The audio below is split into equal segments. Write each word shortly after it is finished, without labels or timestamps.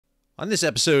On this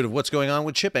episode of What's Going On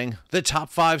with Shipping, the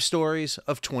top 5 stories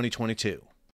of 2022.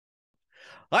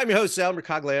 I'm your host, Sal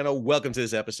Mercogliano. Welcome to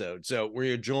this episode. So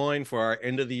we're joined for our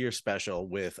end of the year special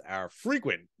with our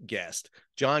frequent guest,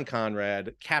 John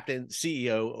Conrad, Captain,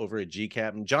 CEO over at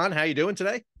gCaptain. John, how you doing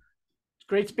today?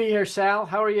 Great to be here, Sal.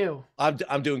 How are you?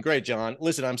 I'm doing great, John.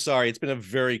 Listen, I'm sorry. It's been a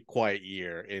very quiet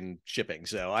year in shipping.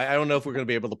 So I don't know if we're going to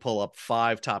be able to pull up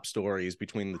 5 top stories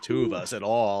between the two of us at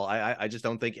all. I just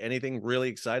don't think anything really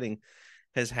exciting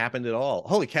has happened at all.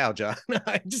 Holy cow, John.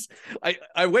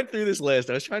 I went through this list.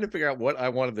 I was trying to figure out what I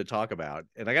wanted to talk about.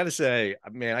 And I got to say,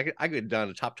 man, I could have done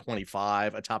a top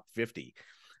 25, a top 50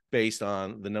 based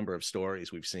on the number of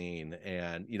stories we've seen.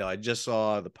 And, I just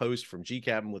saw the post from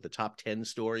gCaptain with the top 10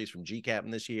 stories from gCaptain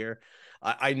this year.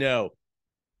 I know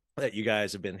that you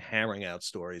guys have been hammering out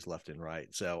stories left and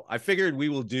right. So I figured we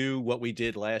will do what we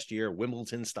did last year,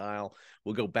 Wimbledon style.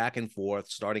 We'll go back and forth,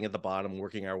 starting at the bottom,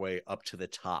 working our way up to the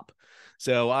top.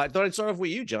 So I thought I'd start off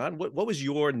with you, John. What was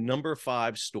your number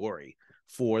 5 story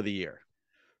for the year?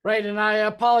 Right, and I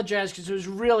apologize because it was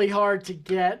really hard to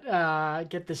get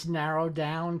this narrowed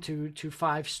down to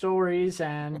 5 stories,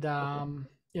 and and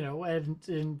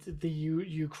the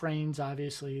Ukraine's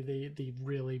obviously the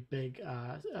really big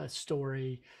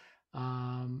story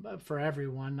for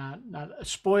everyone. Not a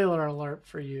spoiler alert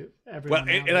for you, everyone.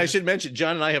 Well, and I should mention,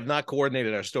 John and I have not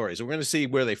coordinated our stories, so we're going to see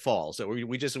where they fall. So we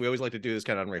always like to do this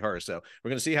kind of unrehearsed. So we're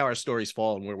going to see how our stories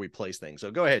fall and where we place things.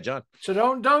 So go ahead, John. So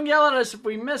don't yell at us if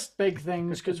we missed big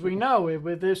things, because we know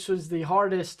this was the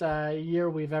hardest year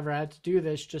we've ever had to do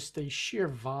this. Just the sheer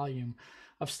volume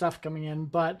of stuff coming in.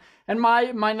 And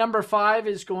my number 5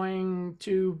 is going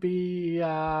to be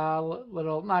a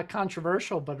little not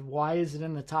controversial, but why is it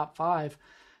in the top 5?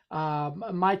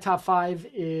 My top 5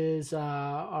 is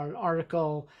our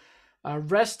article,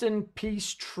 Rest in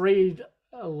Peace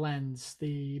TradeLens,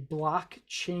 the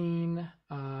blockchain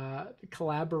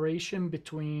collaboration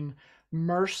between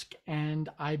Maersk and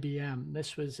IBM.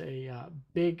 This was a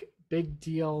big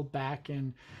deal back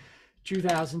in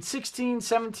 2016,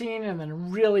 17, and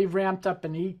then really ramped up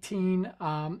in 18.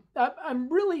 I'm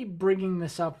really bringing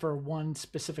this up for one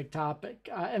specific topic,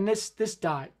 and this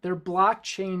died. Their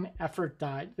blockchain effort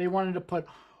died. They wanted to put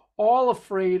all of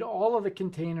the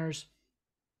containers.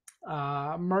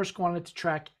 Maersk wanted to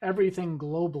track everything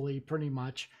globally, pretty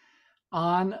much,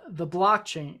 on the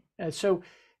blockchain. So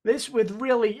this with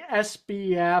really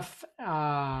SBF.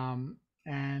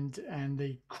 And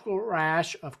the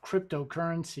crash of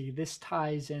cryptocurrency, this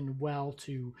ties in well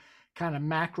to kind of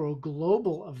macro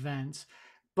global events.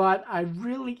 But I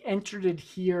really entered it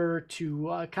here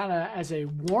to kind of as a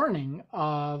warning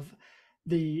of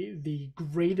the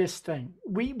greatest thing.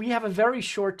 We have a very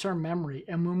short-term memory,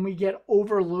 and when we get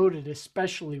overloaded,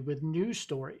 especially with news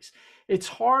stories, it's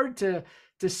hard to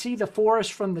see the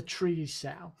forest from the trees,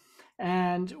 Sal.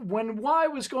 And when I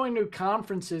was going to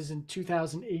conferences in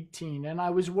 2018, and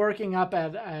I was working up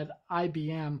at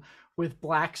IBM with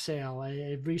Blacksail,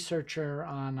 a researcher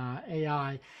on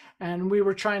AI, and we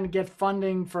were trying to get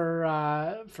funding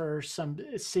for some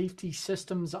safety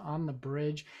systems on the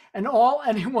bridge. And all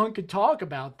anyone could talk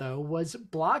about, though, was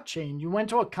blockchain. You went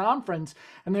to a conference,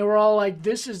 and they were all like,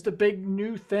 this is the big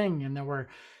new thing. And there were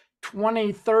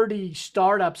 20, 30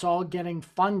 startups all getting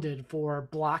funded for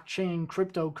blockchain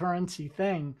cryptocurrency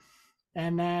thing.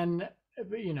 And then,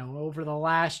 over the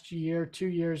last year, 2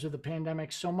 years of the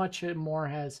pandemic, so much more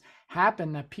has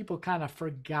happened that people kind of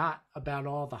forgot about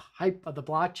all the hype of the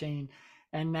blockchain.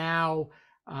 And now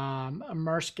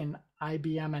Maersk and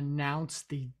IBM announced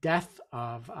the death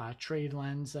of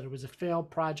TradeLens, that it was a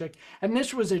failed project. And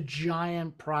this was a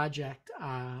giant project.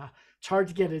 It's hard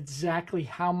to get exactly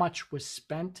how much was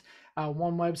spent.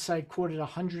 One website quoted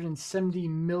 $170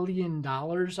 million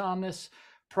on this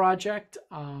project,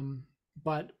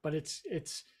 but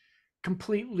it's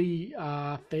completely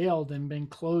failed and been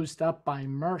closed up by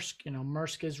Maersk.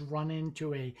 Maersk has run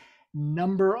into a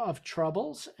number of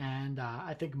troubles, and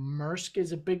I think Maersk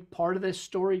is a big part of this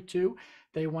story too.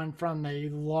 They went from the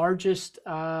largest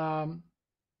container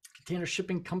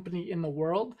shipping company in the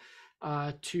world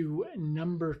to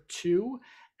number 2.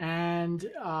 And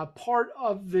part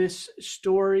of this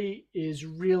story is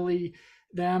really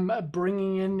them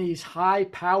bringing in these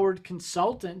high-powered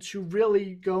consultants who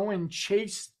really go and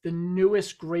chase the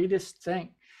newest, greatest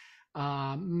thing.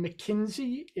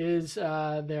 McKinsey is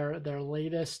their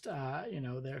latest,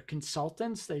 their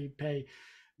consultants. They pay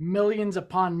millions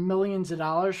upon millions of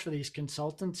dollars for these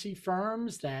consultancy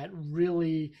firms that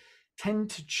really tend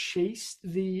to chase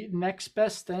the next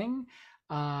best thing.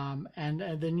 And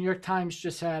the New York Times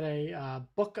just had a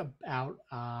book about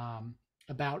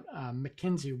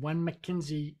McKinsey, when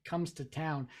McKinsey comes to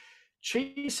town.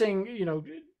 chasing,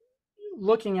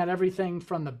 looking at everything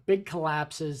from the big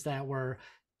collapses that were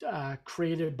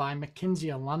created by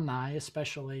McKinsey alumni,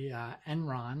 especially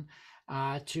Enron,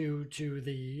 to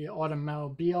the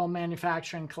automobile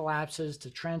manufacturing collapses, to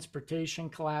transportation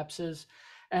collapses.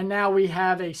 And now we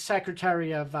have a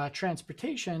Secretary of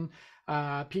Transportation,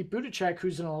 Pete Buttigieg,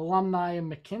 who's an alumni of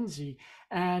McKinsey.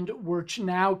 And we're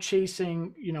now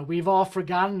chasing, we've all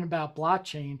forgotten about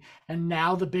blockchain. And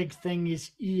now the big thing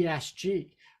is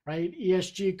ESG, right?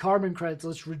 ESG, carbon credits.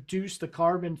 Let's reduce the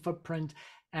carbon footprint.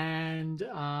 And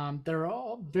there are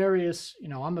all various,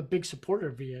 I'm a big supporter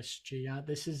of ESG.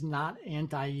 This is not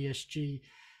anti-ESG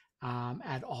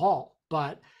at all,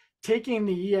 but taking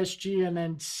the ESG and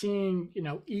then seeing,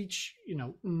 each,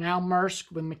 now Maersk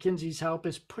with McKinsey's help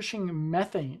is pushing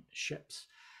methane ships.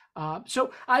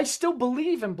 So I still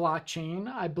believe in blockchain.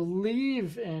 I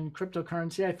believe in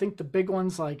cryptocurrency. I think the big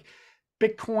ones like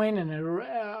Bitcoin and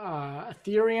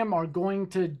Ethereum are going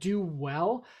to do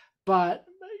well, but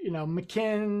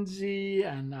McKinsey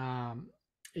and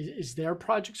is their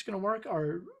projects going to work?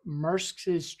 Are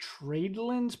Maersk's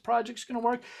TradeLens projects going to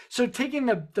work? So taking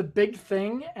the big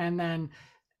thing and then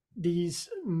these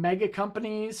mega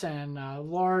companies and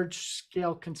large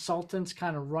scale consultants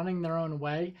kind of running their own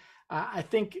way, I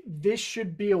think this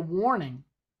should be a warning.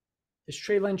 This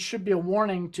TradeLens should be a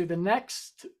warning to the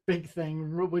next big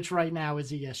thing, which right now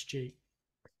is ESG.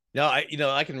 No,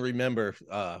 I can remember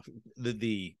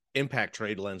the impact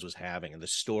TradeLens was having and the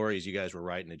stories you guys were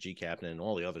writing at gCaptain and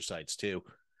all the other sites too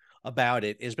about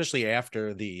it, especially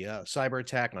after the cyber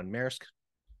attack on Maersk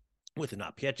with the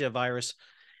NotPetya virus.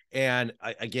 And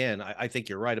I think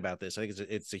you're right about this. I think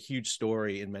it's a huge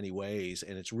story in many ways,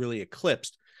 and it's really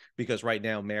eclipsed because right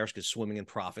now Maersk is swimming in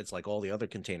profits like all the other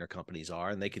container companies are,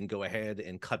 and they can go ahead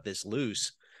and cut this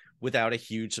loose without a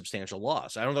huge substantial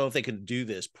loss. I don't know if they could do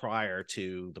this prior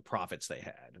to the profits they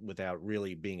had without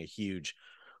really being a huge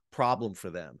problem for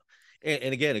them.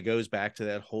 And again, it goes back to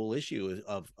that whole issue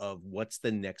of what's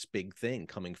the next big thing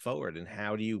coming forward and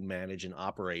how do you manage and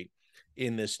operate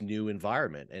in this new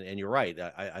environment. And you're right.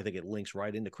 I think it links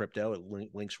right into crypto.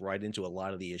 It links right into a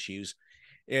lot of the issues.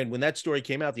 And when that story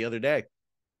came out the other day,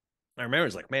 I remember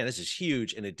it's like, man, this is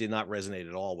huge. And it did not resonate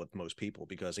at all with most people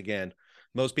because, again,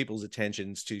 most people's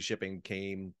attentions to shipping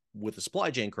came with the supply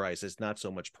chain crisis, not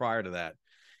so much prior to that,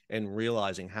 and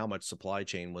realizing how much supply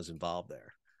chain was involved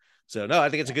there. So, no, I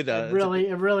think it's a good... it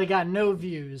really got no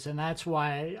views, and that's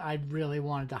why I really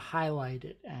wanted to highlight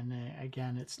it. And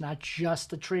again, it's not just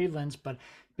the TradeLens, but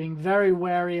being very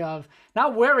wary of...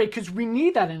 Not wary, because we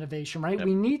need that innovation, right? Yep.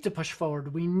 We need to push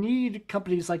forward. We need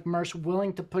companies like Maersk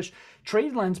willing to push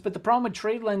TradeLens, but the problem with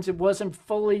TradeLens, it wasn't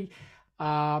fully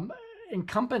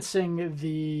encompassing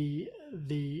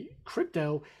the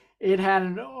crypto. It had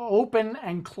an open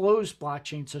and closed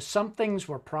blockchain. So some things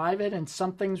were private and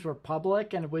some things were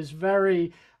public. And it was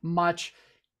very much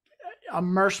a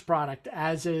Maersk product,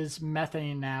 as is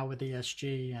methane now with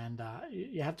ESG. And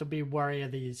you have to be wary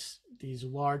of these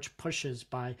large pushes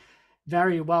by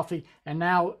very wealthy. And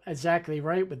now, exactly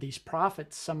right, with these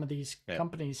profits, some of these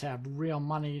companies have real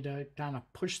money to kind of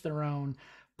push their own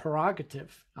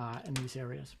prerogative in these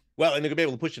areas. Well, and they're going to be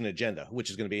able to push an agenda,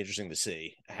 which is going to be interesting to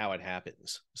see how it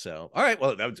happens. So, all right.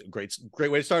 Well, that was a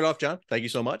great way to start off, John. Thank you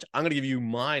so much. I'm going to give you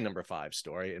my number 5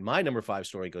 story. And my number 5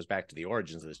 story goes back to the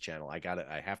origins of this channel.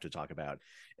 I have to talk about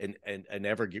an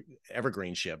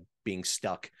evergreen ship being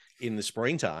stuck in the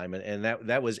springtime. And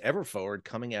that was Everforward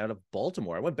coming out of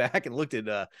Baltimore. I went back and looked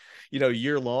at,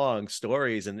 year-long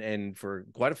stories. And for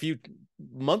quite a few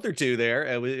month or two there,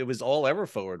 it was all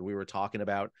Everforward we were talking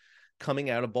about coming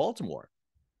out of Baltimore.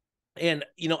 And,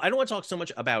 I don't want to talk so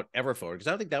much about Everforward because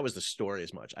I don't think that was the story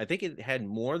as much. I think it had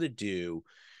more to do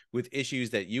with issues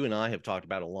that you and I have talked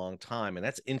about a long time, and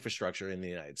that's infrastructure in the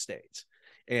United States.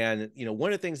 And,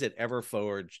 one of the things that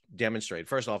Everforward demonstrated,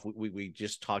 first off, we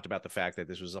just talked about the fact that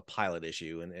this was a pilot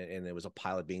issue and it was a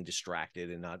pilot being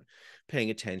distracted and not paying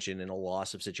attention and a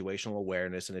loss of situational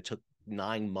awareness. And it took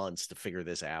 9 months to figure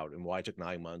this out. And why it took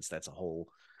 9 months, that's a whole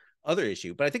other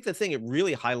issue. But I think the thing it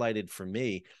really highlighted for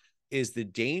me is the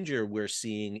danger we're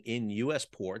seeing in U.S.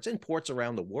 ports and ports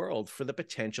around the world for the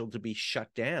potential to be shut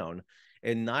down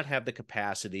and not have the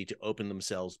capacity to open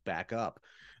themselves back up.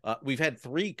 We've had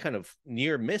 3 kind of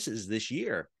near misses this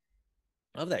year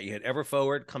of that. You had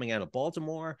Everforward coming out of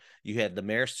Baltimore. You had the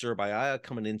Maersk Surabaya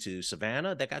coming into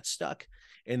Savannah that got stuck.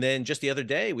 And then just the other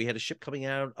day, we had a ship coming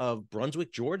out of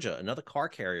Brunswick, Georgia, another car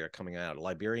carrier coming out, a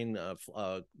Liberian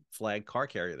flag car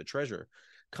carrier, the Treasure,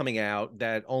 coming out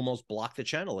that almost blocked the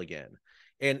channel again.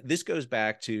 And this goes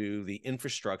back to the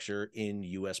infrastructure in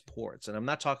U.S. ports. And I'm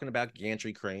not talking about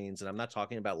gantry cranes, and I'm not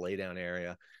talking about laydown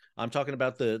area. I'm talking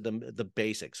about the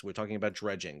basics. We're talking about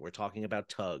dredging. We're talking about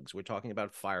tugs. We're talking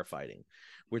about firefighting.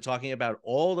 We're talking about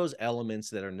all those elements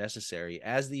that are necessary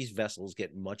as these vessels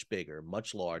get much bigger,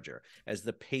 much larger, as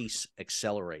the pace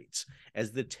accelerates,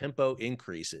 as the tempo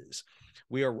increases.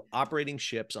 We are operating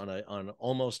ships on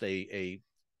almost a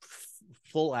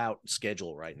full out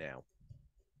schedule right now.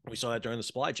 We saw that during the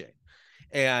supply chain.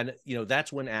 And,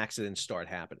 that's when accidents start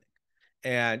happening.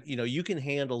 And, you can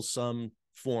handle some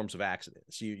forms of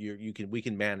accidents. We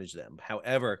can manage them.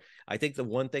 However, I think the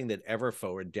one thing that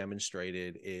EverForward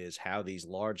demonstrated is how these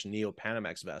large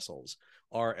Neo-Panamax vessels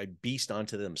are a beast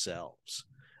unto themselves.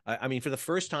 I mean, for the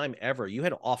first time ever, you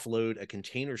had to offload a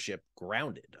container ship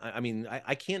grounded.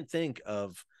 I can't think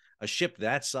of a ship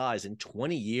that size in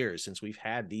 20 years since we've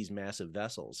had these massive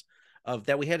vessels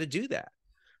that we had to do that.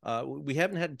 We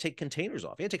haven't had to take containers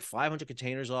off. You had to take 500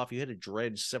 containers off. You had to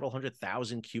dredge several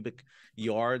 100,000 cubic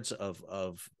yards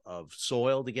of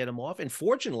soil to get them off. And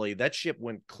fortunately, that ship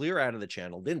went clear out of the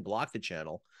channel, didn't block the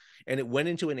channel, and it went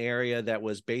into an area that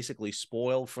was basically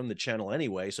spoiled from the channel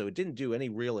anyway, so it didn't do any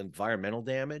real environmental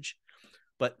damage.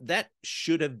 But that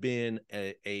should have been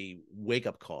a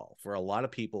wake-up call for a lot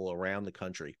of people around the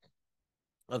country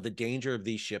of the danger of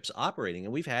these ships operating.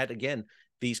 And we've had, again,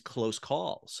 these close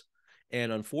calls.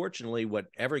 And unfortunately, what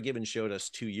Ever Given showed us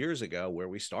 2 years ago, where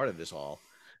we started this all,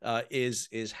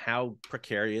 is how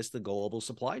precarious the global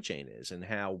supply chain is, and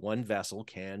how one vessel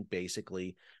can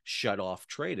basically shut off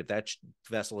trade. If that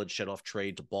vessel had shut off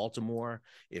trade to Baltimore,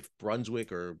 if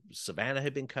Brunswick or Savannah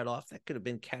had been cut off, that could have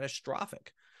been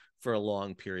catastrophic for a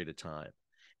long period of time.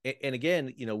 And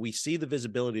again, we see the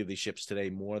visibility of these ships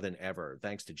today more than ever,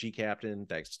 thanks to gCaptain,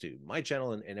 thanks to my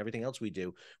channel and everything else we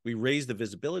do. We raise the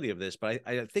visibility of this, but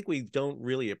I think we don't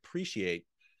really appreciate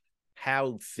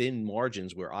how thin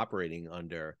margins we're operating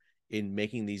under in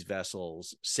making these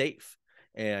vessels safe.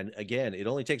 And again, it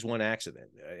only takes one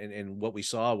accident. And what we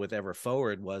saw with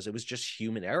EverForward was it was just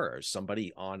human error.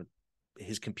 Somebody on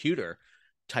his computer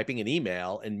typing an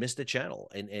email and missed a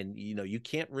channel. And you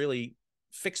can't really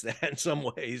fix that in some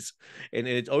ways, and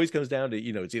it always comes down to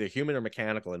it's either human or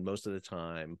mechanical, and most of the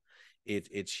time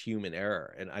it's human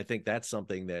error. And I think that's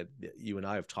something that you and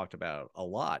I have talked about a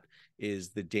lot,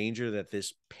 is the danger that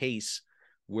this pace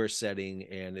we're setting,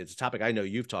 and it's a topic I know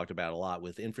you've talked about a lot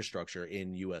with infrastructure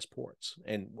in U.S. ports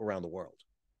and around the world.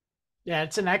 Yeah,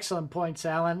 it's an excellent point,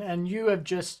 Sal. And you have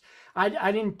just,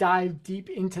 I didn't dive deep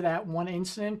into that one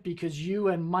incident because you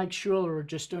and Mike Schuler were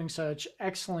just doing such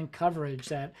excellent coverage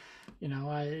that,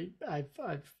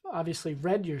 I've obviously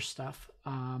read your stuff,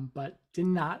 but did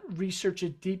not research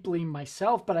it deeply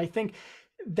myself. But I think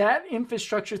that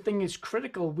infrastructure thing is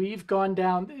critical. We've gone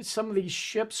down, some of these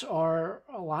ships are,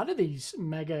 a lot of these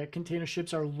mega container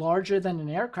ships are larger than an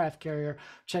aircraft carrier,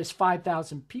 which has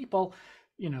 5,000 people.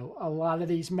 A lot of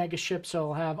these mega ships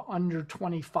will have under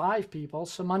 25 people,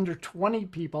 some under 20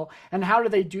 people. And how do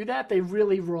they do that? They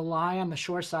really rely on the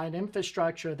shoreside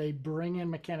infrastructure. They bring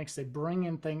in mechanics, they bring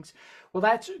in things. Well,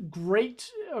 that's great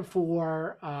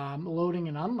for loading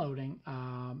and unloading,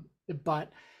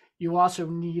 but you also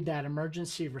need that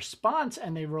emergency response,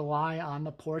 and they rely on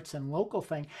the ports and local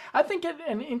thing. I think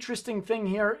an interesting thing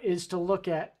here is to look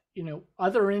at,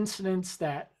 other incidents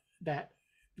that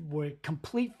were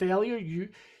complete failure.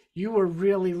 You were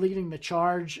really leading the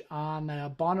charge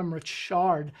on Bonham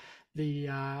Richard,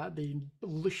 the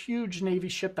huge Navy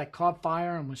ship that caught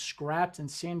fire and was scrapped in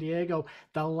San Diego,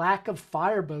 the lack of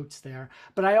fireboats there.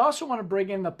 But I also want to bring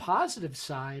in the positive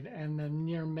side and the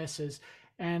near misses.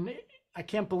 And I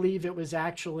can't believe it was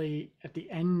actually at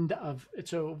the end of,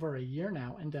 it's over a year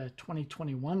now, into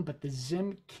 2021, but the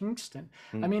Zim Kingston.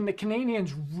 I mean, the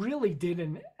Canadians really did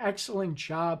an excellent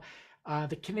job.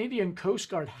 The Canadian Coast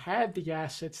Guard had the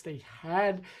assets. They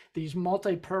had these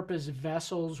multi-purpose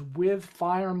vessels with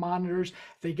fire monitors.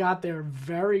 They got there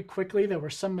very quickly. There were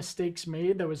some mistakes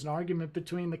made. There was an argument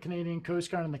between the Canadian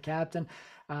Coast Guard and the captain.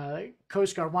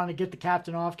 Coast Guard wanted to get the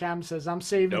captain off. Captain says, I'm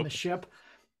saving the ship.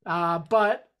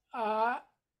 But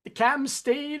the captain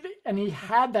stayed, and he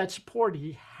had that support.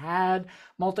 He had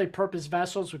multi-purpose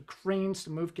vessels with cranes to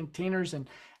move containers and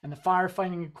the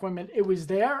firefighting equipment. It was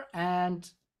there, and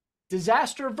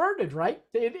disaster averted, right?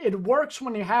 It works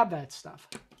when you have that stuff.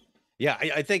 Yeah,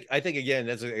 I think again,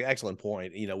 that's an excellent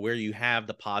point, where you have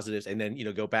the positives, and then,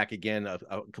 go back again, a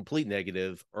complete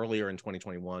negative earlier in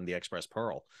 2021, the Express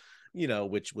Pearl,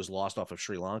 which was lost off of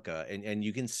Sri Lanka. And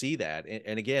you can see that.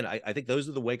 And again, I think those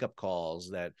are the wake up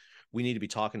calls that we need to be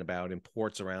talking about in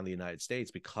ports around the United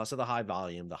States, because of the high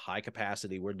volume, the high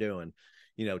capacity we're doing.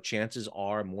 Chances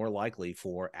are more likely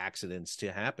for accidents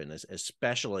to happen,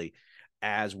 especially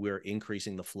as we're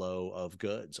increasing the flow of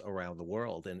goods around the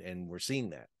world. And we're seeing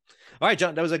that. All right,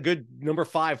 John, that was a good number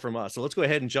 5 from us. So let's go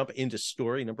ahead and jump into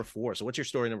story number 4. So what's your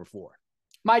story number 4?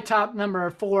 My top number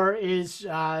 4 is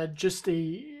just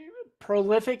the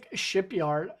prolific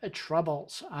shipyard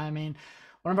troubles. I mean,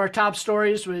 one of our top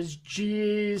stories was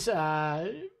GE's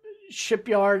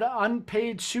Shipyard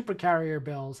unpaid supercarrier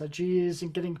bills. That GE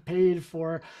isn't getting paid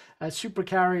for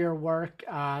supercarrier work.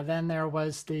 Then there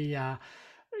was the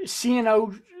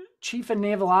CNO Chief of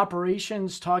Naval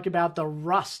Operations talk about the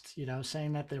rust,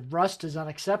 saying that the rust is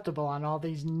unacceptable on all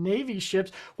these Navy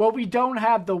ships. Well, we don't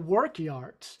have the work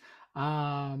yards.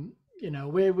 So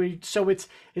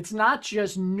it's not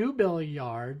just new build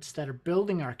yards that are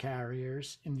building our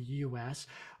carriers in the U.S.,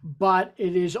 but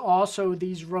it is also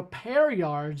these repair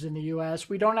yards in the U.S.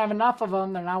 We don't have enough of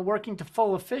them. They're not working to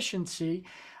full efficiency.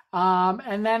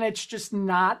 And then it's just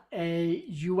not a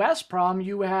U.S. problem.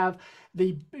 You have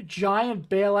the giant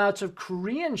bailouts of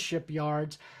Korean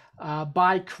shipyards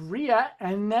by Korea.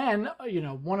 And then,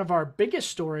 one of our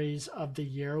biggest stories of the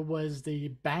year was the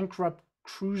bankrupt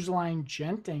cruise line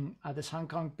Genting, this Hong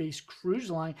Kong-based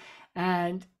cruise line.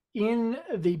 And in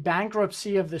the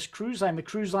bankruptcy of this cruise line, the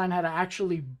cruise line had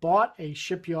actually bought a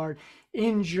shipyard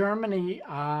in Germany.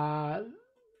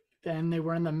 And they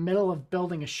were in the middle of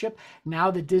building a ship. Now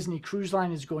the Disney Cruise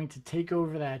Line is going to take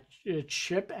over that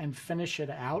ship and finish it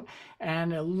out.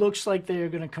 And it looks like they are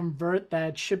going to convert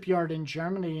that shipyard in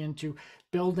Germany into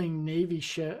building Navy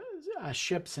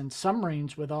ships and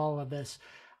submarines with all of this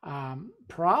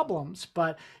problems.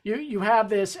 But you have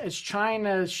this as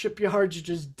China's shipyards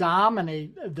just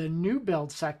dominate the new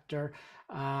build sector,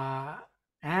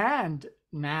 and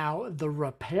now the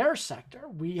repair sector.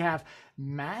 We have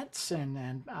Matson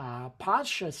and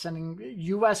Pasha sending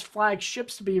U.S. flag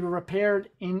ships to be repaired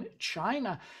in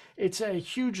China. It's a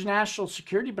huge national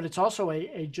security, but it's also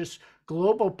a just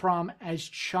global problem as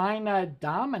China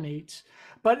dominates.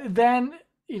 But then,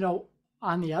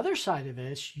 on the other side of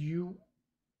this,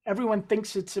 everyone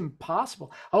thinks it's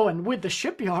impossible. Oh, and with the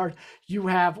shipyard, you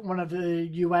have one of the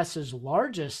U.S.'s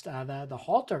largest, the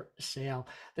Halter sale.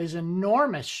 There's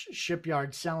enormous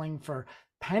shipyard selling for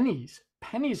pennies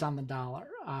on the dollar.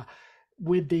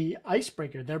 With the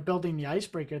icebreaker, they're building the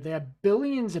icebreaker. They have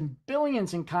billions and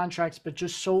billions in contracts, but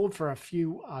just sold for a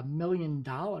few $1 million.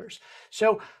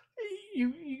 So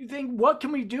you think, what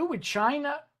can we do with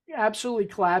China absolutely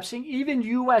collapsing? Even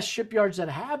U.S. shipyards that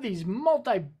have these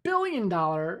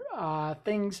multi-billion-dollar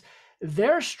things,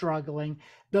 they're struggling.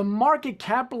 The market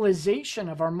capitalization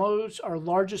of our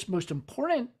largest, most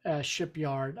important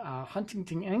shipyard,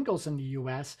 Huntington Ingalls in the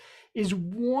U.S., is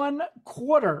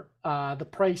 1/4 the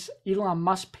price Elon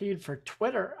Musk paid for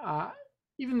Twitter.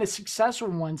 Even the successful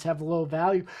ones have low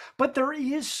value, but there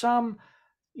is some,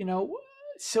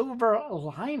 silver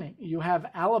lining. You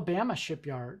have Alabama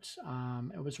shipyards.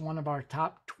 It was one of our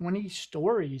top 20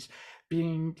 stories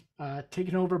being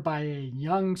taken over by a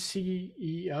young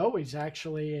CEO. He's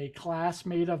actually a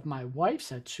classmate of my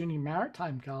wife's at SUNY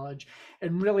Maritime College,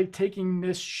 and really taking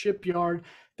this shipyard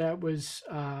that was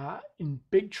in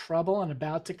big trouble and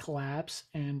about to collapse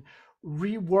and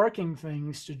reworking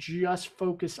things to just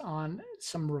focus on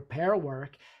some repair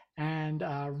work and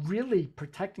really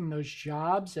protecting those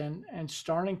jobs and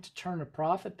starting to turn a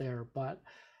profit there, but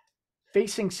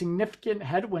facing significant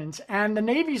headwinds. And the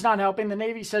Navy's not helping. The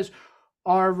Navy says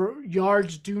our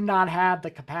yards do not have the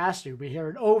capacity. We hear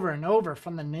it over and over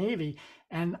from the Navy.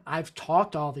 And I've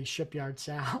talked to all these shipyards,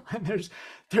 Sal, and there's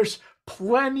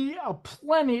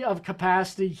plenty of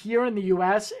capacity here in the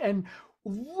U.S. and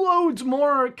loads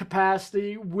more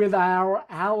capacity with our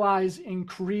allies in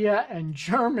Korea and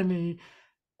Germany.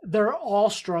 They're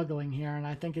all struggling here, and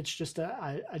I think it's just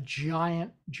a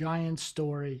giant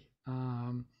story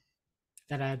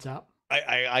that adds up.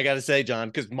 I got to say, John,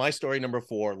 because my story number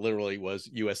 4 literally was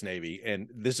U.S. Navy, and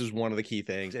this is one of the key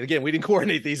things. And again, we didn't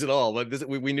coordinate these at all, but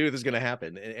we knew this was going to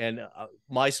happen. And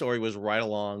my story was right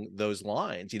along those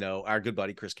lines. Our good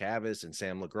buddy Chris Cavas and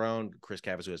Sam Legrone, Chris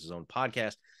Cavas, who has his own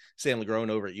podcast, Sam Legrone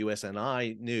over at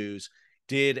USNI News,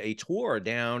 did a tour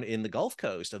down in the Gulf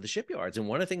Coast of the shipyards. And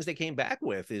one of the things they came back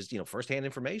with is, firsthand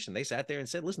information. They sat there and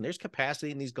said, listen, there's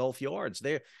capacity in these Gulf yards.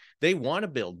 They want to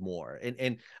build more.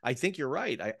 And I think you're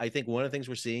right. I think one of the things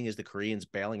we're seeing is the Koreans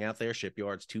bailing out their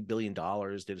shipyards. $2 billion,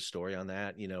 did a story on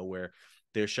that, where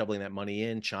they're shoveling that money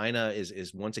in. China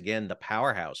is once again the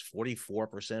powerhouse,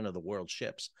 44% of the world's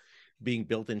ships being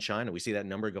built in China. We see that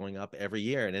number going up every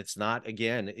year. And it's not,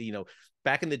 again,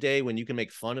 back in the day when you can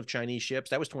make fun of Chinese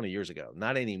ships, that was 20 years ago,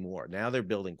 not anymore. Now they're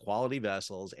building quality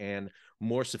vessels and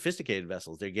more sophisticated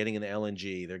vessels. They're getting into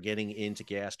LNG. They're getting into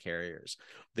gas carriers.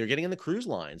 They're getting in the cruise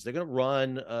lines. They're going to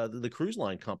run the cruise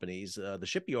line companies, the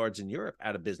shipyards in Europe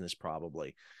out of business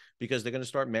probably, because they're going to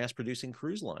start mass producing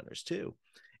cruise liners too.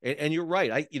 And you're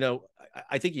right.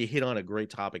 I think you hit on a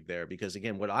great topic there, because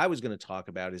again, what I was going to talk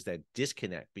about is that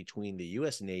disconnect between the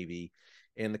U.S. Navy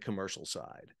and the commercial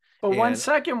side. But 1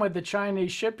 second, with the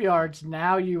Chinese shipyards,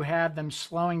 now you have them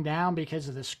slowing down because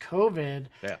of this COVID.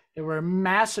 Yeah. There were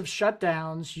massive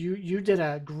shutdowns. You did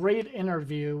a great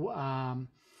interview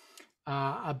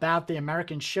about the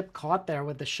American ship caught there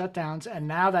with the shutdowns, and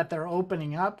now that they're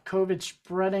opening up, COVID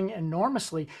spreading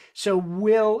enormously. So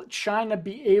will China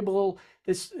be able?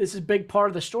 This is a big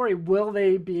part of the story. Will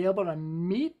they be able to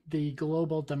meet the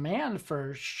global demand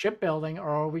for shipbuilding, or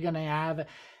are we going to have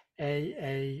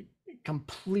a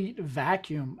complete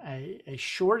vacuum, a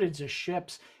shortage of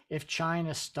ships if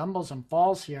China stumbles and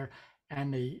falls here,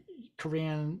 and the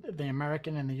Korean, the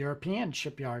American, and the European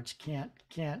shipyards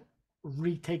can't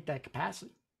retake that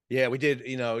capacity? Yeah, we did,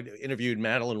 interviewed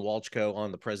Madeline Walchko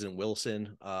on the President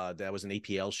Wilson. That was an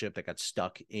APL ship that got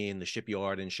stuck in the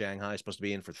shipyard in Shanghai, supposed to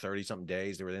be in for 30 something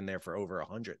days. They were in there for over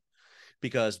 100,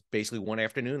 because basically one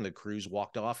afternoon the crews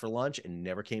walked off for lunch and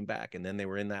never came back. And then they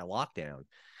were in that lockdown.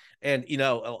 And,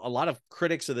 a lot of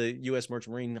critics of the U.S.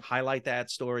 Merchant Marine highlight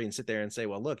that story and sit there and say,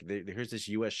 well, look, here's this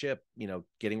U.S. ship,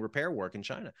 getting repair work in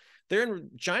China. They're in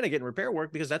China getting repair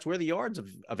work because that's where the yards of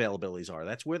availabilities are.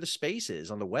 That's where the space is.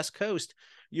 On the West Coast,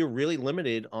 you're really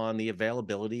limited on the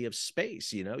availability of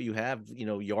space. You have,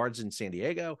 yards in San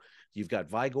Diego. You've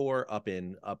got Vigor up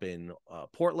in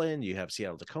Portland. You have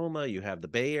Seattle, Tacoma. You have the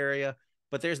Bay Area.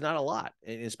 But there's not a lot,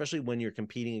 and especially when you're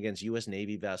competing against U.S.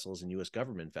 Navy vessels and U.S.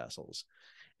 government vessels.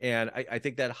 And I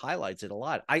think that highlights it a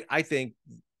lot. I think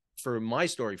for my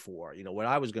story what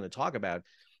I was going to talk about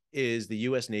is the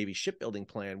U.S. Navy shipbuilding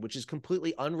plan, which is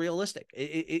completely unrealistic.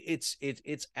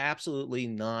 It's absolutely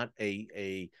not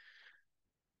a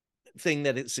thing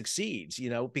that it succeeds,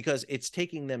 because it's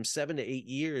taking them 7 to 8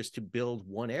 years to build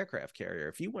one aircraft carrier.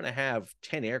 If you want to have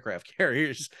 10 aircraft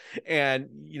carriers and,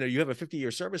 you have a 50-year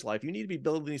service life, you need to be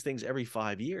building these things every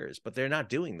 5 years, but they're not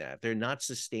doing that. They're not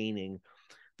sustaining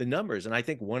the numbers. And I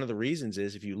think one of the reasons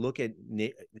is, if you look at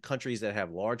countries that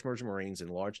have large merchant marines and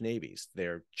large navies,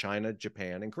 they're China,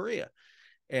 Japan, and Korea.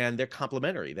 And they're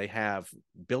complementary. They have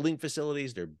building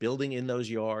facilities. They're building in those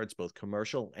yards, both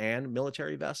commercial and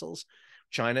military vessels.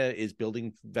 China is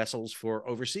building vessels for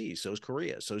overseas. So is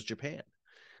Korea. So is Japan.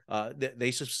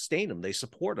 They sustain them. They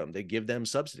support them. They give them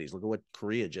subsidies. Look at what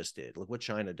Korea just did. Look what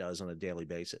China does on a daily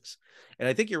basis. And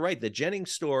I think you're right. The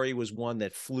Jennings story was one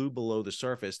that flew below the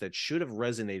surface, that should have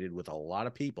resonated with a lot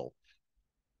of people,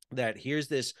 that here's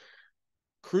this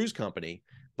cruise company,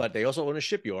 but they also own a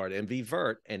shipyard, MV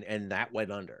Vert, and that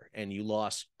went under. And you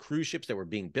lost cruise ships that were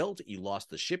being built. You lost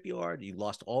the shipyard. You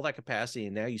lost all that capacity.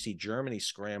 And now you see Germany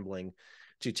scrambling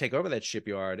to take over that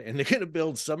shipyard, and they're going to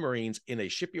build submarines in a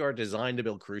shipyard designed to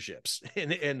build cruise ships.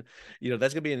 And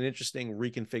that's going to be an interesting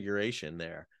reconfiguration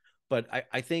there. But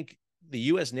I think the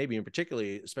U.S. Navy, and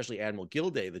particularly, especially Admiral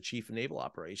Gilday, the chief of naval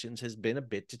operations, has been a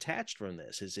bit detached from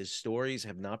this. His stories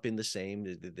have not been the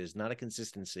same. There's not a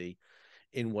consistency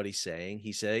in what he's saying.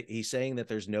 He's saying that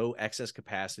there's no excess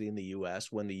capacity in the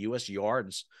U.S. when the U.S.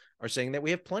 yards are saying that we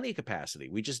have plenty of capacity.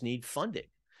 We just need funding.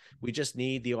 We just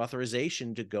need the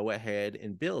authorization to go ahead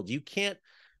and build. You can't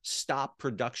stop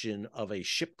production of a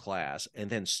ship class and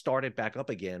then start it back up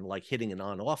again like hitting an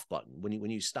on-off button.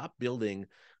 When you stop building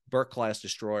Burke-class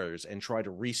destroyers and try to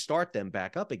restart them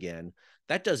back up again,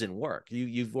 that doesn't work.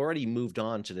 You've already moved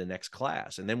on to the next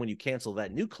class. And then when you cancel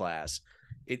that new class,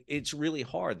 it's really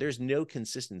hard. There's no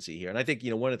consistency here. And I think,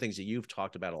 one of the things that you've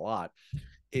talked about a lot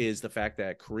is the fact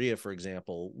that Korea, for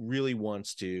example, really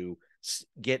wants to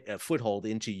get a foothold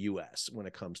into U.S. when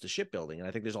it comes to shipbuilding. And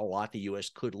I think there's a lot the U.S.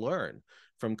 could learn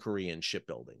from Korean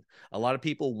shipbuilding. A lot of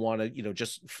people want to,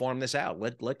 just farm this out.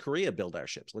 Let Korea build our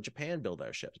ships. Let Japan build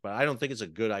our ships. But I don't think it's a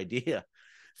good idea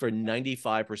for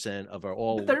 95% of our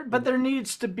all. But there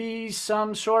needs to be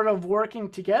some sort of working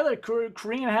together.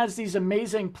 Korean has these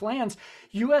amazing plans.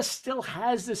 U.S. still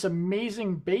has this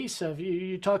amazing base of,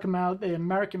 you talk about the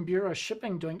American Bureau of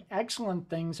Shipping doing excellent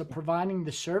things of providing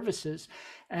the services,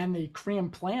 and the Korean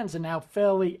plans. And now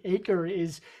Fairleigh Acre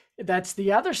that's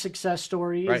the other success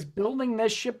story, right, is building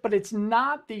this ship, but it's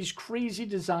not these crazy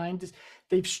designs.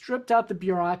 They've stripped out the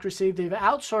bureaucracy. They've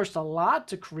outsourced a lot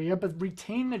to Korea, but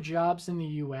retained the jobs in the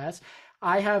U.S.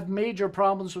 I have major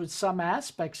problems with some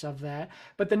aspects of that,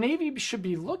 but the Navy should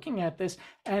be looking at this,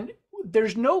 and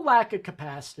there's no lack of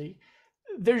capacity.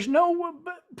 there's no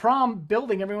problem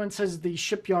building. Everyone says the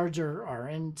shipyards are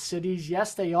in cities.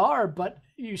 Yes, they are. But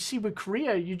you see with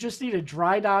Korea, you just need a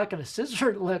dry dock and a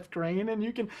scissor lift crane, and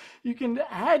you can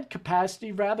add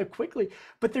capacity rather quickly.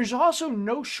 But there's also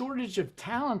no shortage of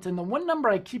talent. And the one number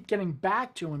I keep getting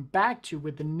back to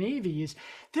with the Navy is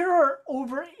there are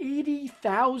over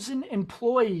 80,000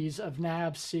 employees of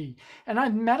NAVSEA. And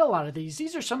I've met a lot of these.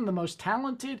 These are some of the most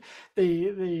talented,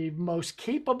 the most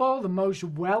capable, the most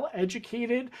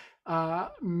well-educated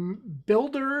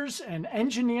builders and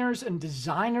engineers and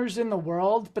designers in the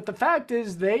world. But the fact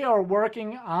is they are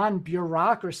working on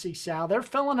bureaucracy, Sal. They're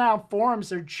filling out forms.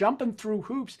 They're jumping through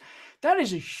hoops. That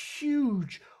is a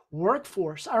huge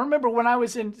workforce. I remember when I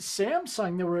was in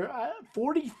Samsung, there were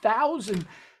 40,000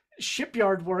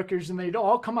 shipyard workers, and they'd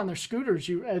all come on their scooters.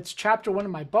 It's chapter 1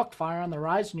 of my book, Fire on the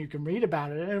Rise, and you can read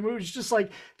about it. And it was just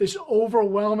like this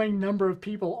overwhelming number of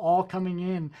people all coming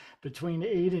in between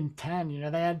 8 and 10. You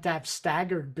know, they had to have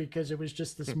staggered because it was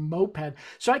just this moped.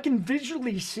 So I can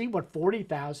visually see what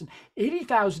 40,000,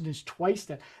 80,000 is twice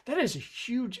that. That is a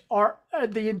huge,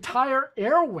 the entire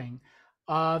air wing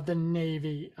of the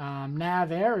Navy,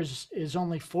 Nav Air is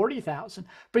only 40,000.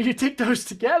 But you take those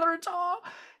together, it's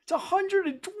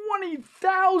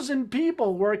 120,000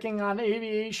 people working on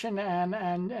aviation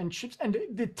and ships, and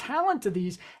the talent of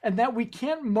these, and that we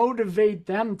can't motivate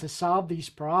them to solve these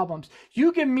problems.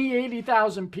 You give me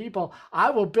 80,000 people,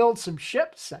 I will build some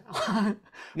ships, Sal.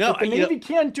 No, but the Navy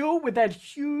can't do it with that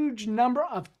huge number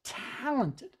of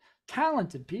talented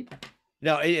people.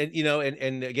 No,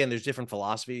 and again, there's different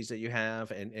philosophies that you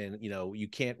have, and you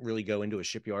can't really go into a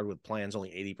shipyard with plans only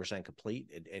 80%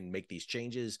 complete and make these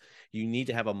changes. You need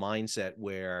to have a mindset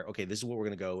where, okay, this is what we're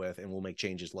going to go with, and we'll make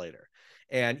changes later.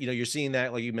 And you're seeing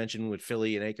that, like you mentioned, with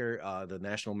Philly and Acre, the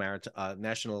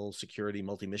national security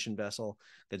multi-mission vessel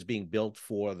that's being built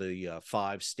for the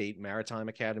 5 state maritime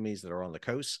academies that are on the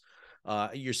coast.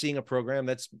 You're seeing a program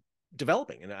that's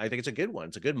developing, and I think it's a good one.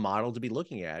 It's a good model to be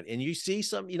looking at. And you see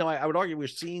some, I would argue we're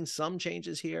seeing some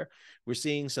changes here. We're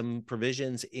seeing some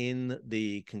provisions in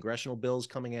the congressional bills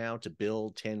coming out to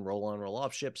build 10 roll-on,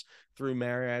 roll-off ships through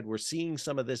MARAD. We're seeing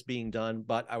some of this being done,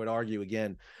 but I would argue,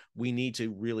 again, we need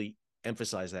to really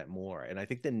emphasize that more. And I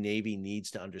think the Navy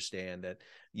needs to understand that,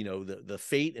 the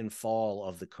fate and fall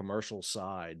of the commercial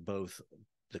side, both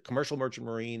the commercial merchant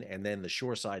marine and then the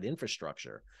shoreside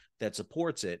infrastructure that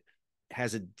supports it,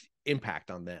 has an impact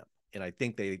on them. And I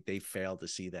think they failed to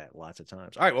see that lots of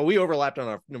times. All right, well, we overlapped on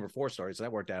our number 4 story, so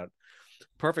that worked out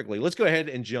perfectly. Let's go ahead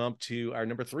and jump to our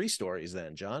number 3 stories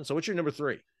then, John. So what's your number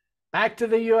 3? Back to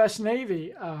the U.S.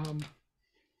 Navy.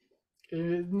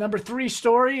 Number 3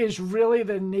 story is really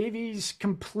the Navy's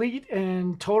complete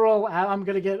and total. I'm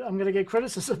gonna get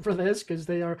criticism for this because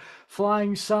they are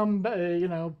flying some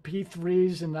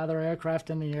P3s and other aircraft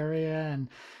in the area, and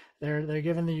they're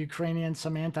giving the Ukrainians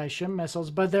some anti-ship missiles,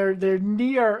 but they're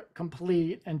near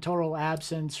complete and total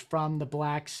absence from the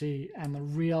Black Sea and the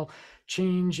real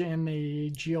change in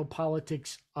the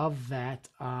geopolitics of that.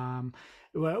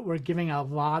 We're giving a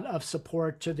lot of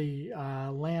support to the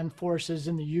land forces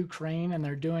in the Ukraine, and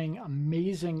they're doing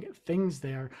amazing things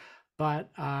there. But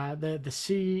the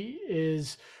sea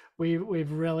is,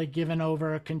 we've really given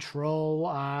over control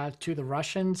to the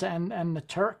Russians and the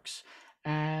Turks.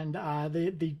 And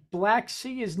the Black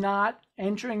Sea is not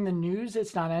entering the news.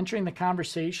 It's not entering the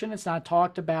conversation. It's not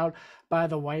talked about by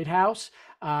the White House.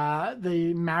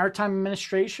 The Maritime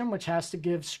Administration, which has to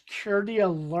give security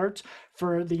alerts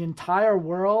for the entire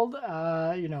world,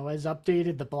 has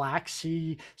updated the Black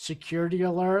Sea security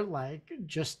alert. Like,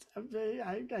 just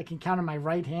I can count on my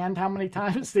right hand how many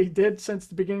times they did since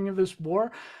the beginning of this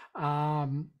war.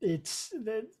 It's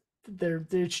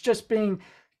just being.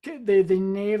 The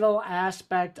naval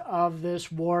aspect of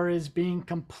this war is being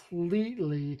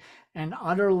completely and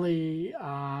utterly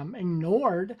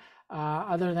ignored,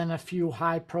 other than a few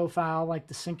high profile, like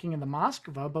the sinking of the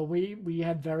Moskva. But we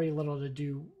had very little to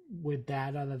do with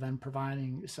that other than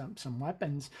providing some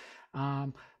weapons.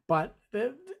 But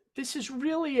this is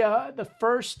really the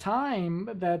first time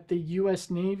that the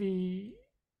U.S. Navy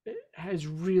has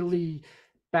really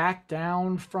back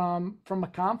down from a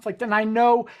conflict. And I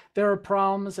know there are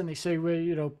problems, and they say,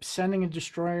 well, sending a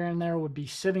destroyer in there would be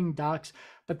sitting ducks,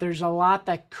 but there's a lot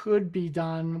that could be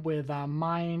done with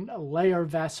mine layer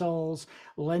vessels,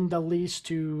 lend a lease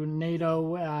to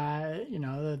NATO,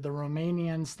 the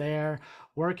Romanians there,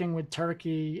 working with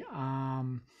Turkey,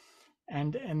 and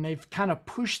they've kind of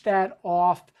pushed that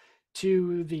off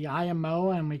to the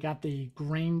IMO, and we got the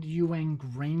UN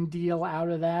grain deal out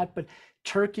of that. But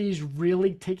Turkey's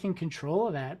really taking control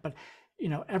of that. But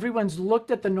everyone's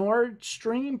looked at the Nord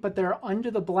Stream, but they're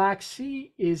under the Black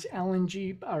Sea is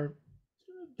LNG, or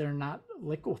they're not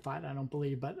liquefied, I don't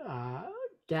believe, but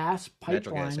gas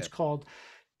pipelines gas, yeah. called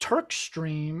Turk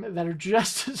Stream that are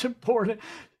just as important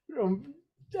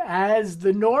as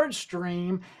the Nord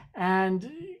Stream.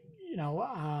 And,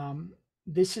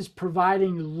 this is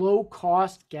providing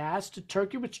low-cost gas to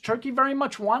Turkey, which Turkey very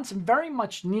much wants and very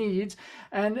much needs.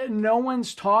 And no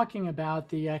one's talking about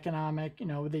the economic,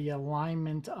 the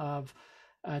alignment of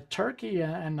Turkey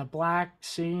and the Black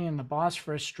Sea and the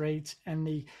Bosphorus Straits, and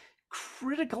the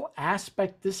critical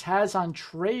aspect this has on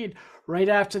trade. Right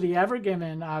after the Ever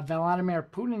Given, Vladimir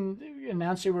Putin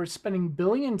announced they were spending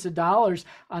billions of dollars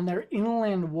on their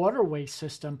inland waterway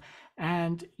system.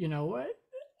 And,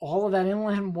 all of that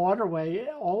inland waterway,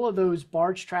 all of those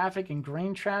barge traffic and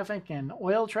grain traffic and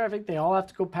oil traffic, they all have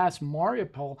to go past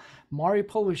Mariupol.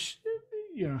 Mariupol is,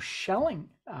 shelling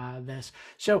this.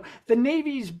 So the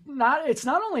Navy's it's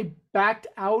not only backed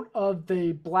out of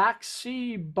the Black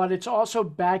Sea, but it's also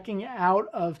backing out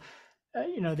of,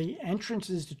 the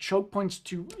entrances, the choke points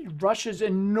to Russia's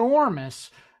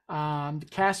enormous the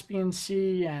Caspian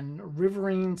Sea and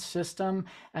riverine system,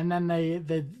 and then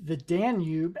the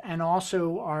Danube, and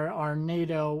also our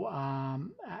NATO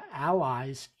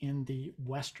allies in the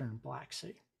Western Black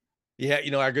Sea. Yeah,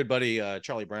 our good buddy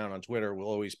Charlie Brown on Twitter will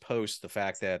always post the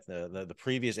fact that the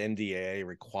previous NDAA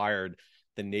required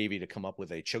the Navy to come up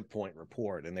with a choke point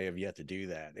report, and they have yet to do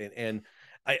that. And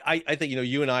I think,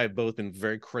 you and I have both been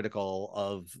very critical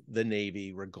of the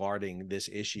Navy regarding this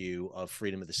issue of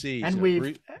freedom of the seas. And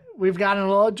we've gotten a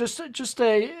little, just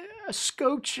a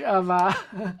scotch of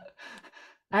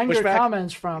angry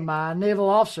comments from naval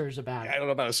officers about it. I don't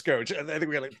know about a scotch. I think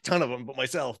we got a ton of them, but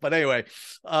myself. But anyway,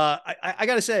 I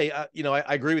got to say, I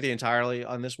agree with you entirely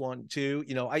on this one too.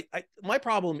 My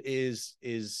problem is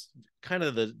kind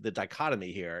of the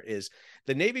dichotomy here is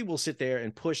the Navy will sit there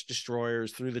and push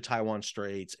destroyers through the Taiwan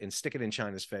Straits and stick it in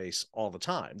China's face all the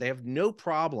time. They have no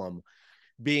problem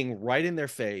being right in their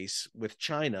face with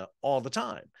China all the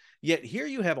time. Yet here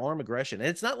you have armed aggression, and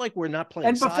it's not like we're not playing.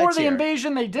 And before the here.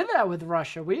 Invasion, they did that with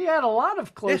Russia. We had a lot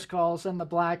of close calls in the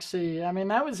Black Sea. I mean,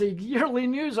 that was a yearly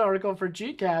news article for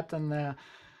gCaptain there.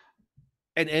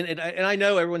 And I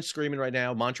know everyone's screaming right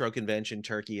now, Montreux Convention,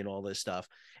 Turkey, and all this stuff.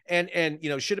 And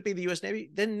should it be the U.S. Navy?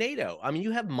 Then NATO. I mean,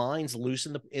 you have mines loose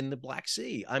in the Black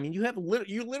Sea. I mean, you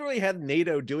literally have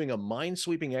NATO doing a mine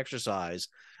sweeping exercise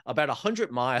about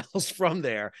 100 miles from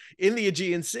there in the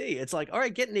Aegean Sea. It's like, all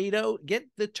right, get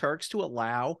the Turks to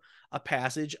allow a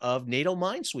passage of NATO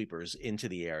minesweepers into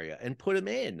the area and put them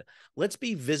in. Let's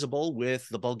be visible with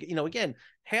the again,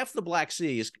 half the Black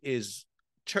Sea is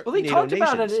well, they talked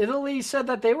about it. Italy said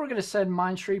that they were going to send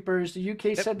minesweepers. The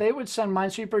UK said they would send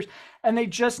minesweepers, and they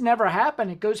just never happen.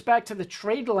 It goes back to the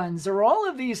TradeLens. There are all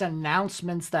of these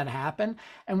announcements that happen,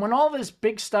 and when all this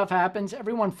big stuff happens,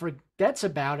 everyone forgets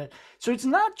about it. So it's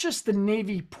not just the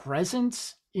Navy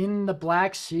presence in the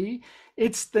Black Sea.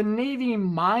 It's the Navy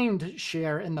mind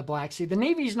share in the Black Sea. The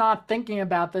Navy's not thinking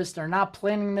about this. They're not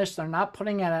planning this. They're not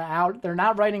putting it out. They're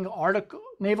not writing articles.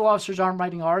 Naval officers aren't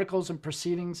writing articles and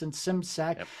proceedings and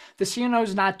SimSec. Yep. The CNO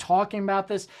is not talking about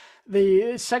this.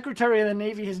 The Secretary of the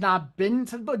Navy has not been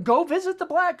to go visit the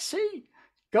Black Sea.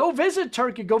 Go visit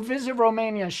Turkey. Go visit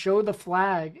Romania. Show the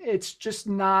flag. It's just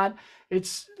not.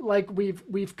 It's like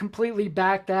we've completely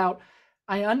backed out.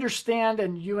 I understand,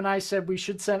 and you and I said we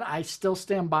should send. I still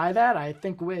stand by that. I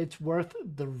think it's worth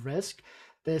the risk.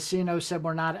 The CNO said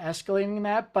we're not escalating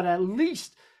that, but at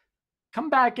least come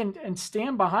back and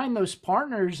stand behind those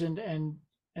partners and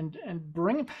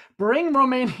bring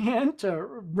Romania into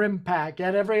RIMPAC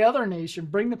at every other nation.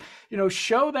 Bring them,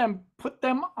 show them, put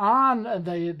them on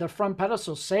the front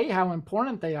pedestal. Say how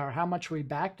important they are, how much we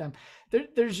back them.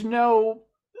 There's no.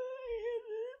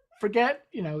 Forget,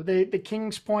 the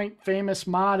King's Point famous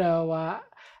motto,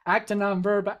 act non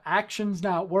verb, actions,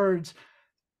 not words.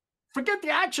 Forget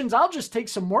the actions. I'll just take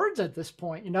some words at this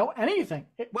point, anything.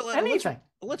 Well, anything.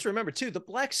 Let's remember, too, the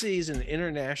Black Sea is an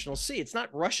international sea. It's not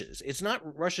Russia's. It's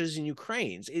not Russia's and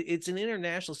Ukraine's. It's an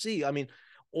international sea. I mean,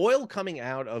 oil coming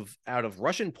out of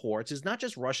Russian ports is not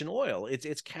just Russian oil.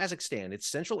 It's Kazakhstan. It's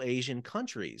Central Asian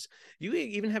countries. You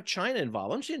even have China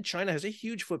involved. I'm saying China has a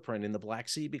huge footprint in the Black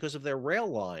Sea because of their rail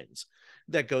lines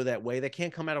that go that way. That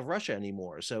can't come out of Russia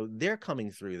anymore. So they're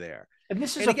coming through there. And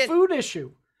this is a food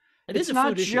issue. It's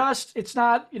not just, it's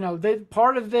not,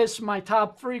 part of this, my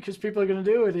top three, because people are going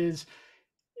to do it, is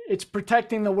it's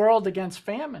protecting the world against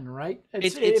famine, right?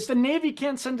 If the Navy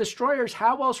can't send destroyers,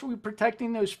 how else are we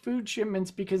protecting those food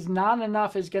shipments? Because not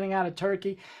enough is getting out of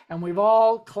Turkey. And we've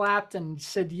all clapped and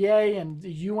said, yay, and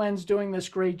the UN's doing this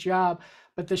great job.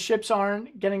 but the ships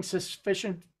aren't getting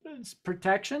sufficient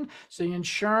protection, so the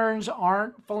insurers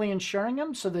aren't fully insuring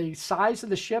them. So the size of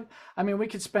the ship, I mean, we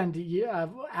could spend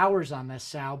hours on this,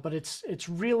 Sal, but it's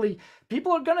really,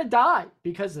 people are going to die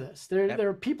because of this. There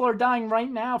are people are dying right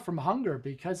now from hunger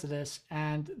because of this,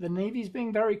 and the Navy's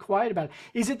being very quiet about it.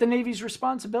 Is it the Navy's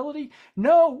responsibility?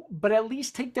 No, but at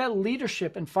least take that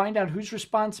leadership and find out whose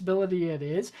responsibility it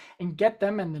is and get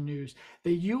them in the news.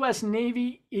 The U.S.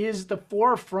 Navy is the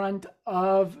forefront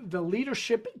of the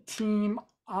leadership team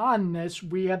on this.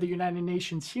 We have the United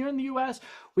Nations here in the U.S.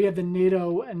 We have the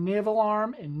NATO naval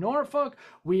arm in Norfolk.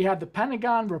 We have the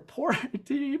Pentagon report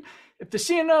team. If the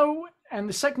CNO and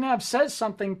the SecNav says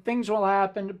something, things will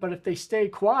happen. But if they stay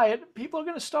quiet, people are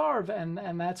going to starve. And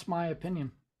that's my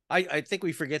opinion. I think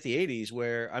we forget the 80s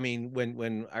where, I mean,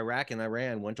 when Iraq and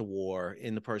Iran went to war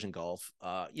in the Persian Gulf,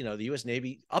 you know, the U.S.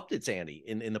 Navy upped its ante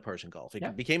in the Persian Gulf.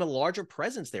 It became a larger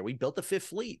presence there. We built the Fifth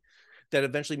Fleet that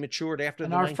eventually matured after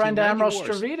and the 1990 our friend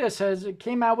Admiral wars.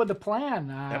 came out with a plan,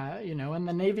 you know, and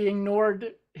the Navy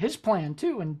ignored his plan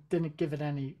too and didn't give it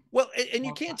any. Well, and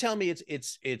you can't tell me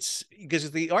it's because it's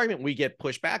the argument we get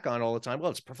pushed back on all the time.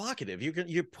 Well, it's provocative.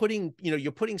 You're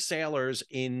putting sailors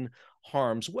in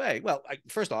harm's way. Well,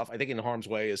 first off, I think in harm's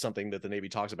way is something that the Navy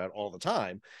talks about all the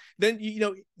time. Then, you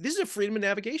know, this is a freedom of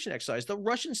navigation exercise. The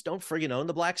Russians don't friggin' own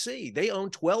the Black Sea. They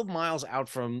own 12 miles out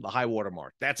from the high water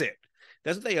mark. That's it.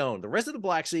 That's what they own. The rest of the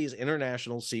Black Sea is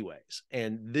international seaways.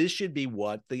 And this should be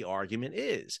what the argument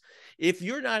is. If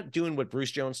you're not doing what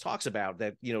Bruce Jones talks about,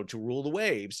 that, you know, to rule the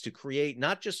waves, to create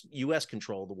not just U.S.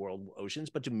 control of the world oceans,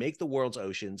 but to make the world's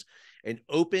oceans an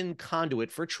open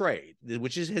conduit for trade,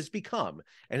 which has become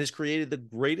and has created the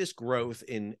greatest growth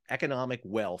in economic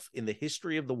wealth in the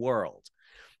history of the world,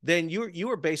 then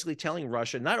you are basically telling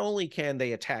Russia not only can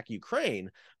they attack Ukraine,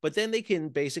 but then they can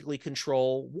basically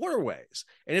control waterways.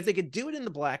 And if they could do it in the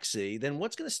Black Sea, then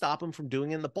what's going to stop them from doing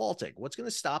it in the Baltic? What's going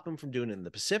to stop them from doing it in the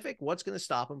Pacific? What's going to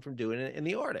stop them from doing it in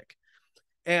the Arctic?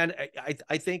 And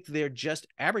I think they're just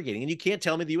abrogating. And you can't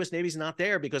tell me the U.S. Navy's not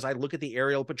there, because I look at the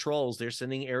aerial patrols. They're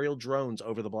sending aerial drones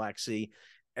over the Black Sea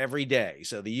every day.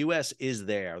 So the U.S. is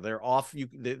there. They're off.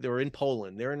 They're in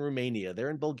Poland. They're in Romania. They're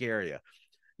in Bulgaria.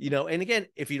 You know, and again,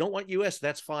 if you don't want U.S.,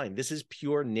 that's fine. This is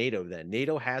pure NATO then.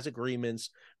 NATO has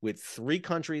agreements with 3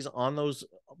 countries on those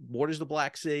borders of the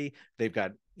Black Sea. They've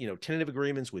got, you know, tentative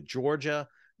agreements with Georgia.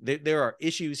 There are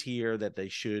issues here that they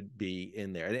should be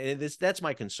in there. And that's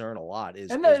my concern a lot.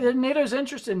 NATO's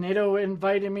interested. NATO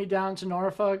invited me down to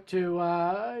Norfolk to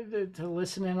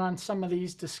listen in on some of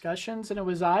these discussions, and it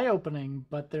was eye-opening,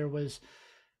 but there was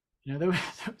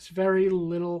very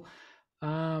little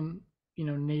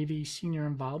Navy senior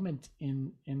involvement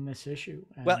in this issue.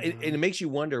 And, well, and it makes you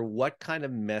wonder, what kind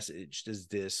of message does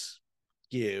this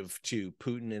give to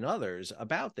Putin and others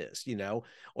about this, you know,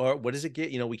 or what does it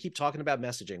get? You know, we keep talking about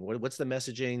messaging. What's the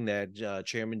messaging that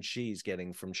Chairman Xi's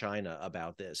getting from China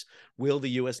about this? Will the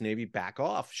U.S. Navy back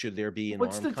off? Should there be an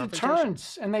armed confrontation?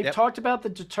 Deterrence? And they've talked about the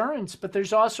deterrence, but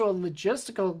there's also a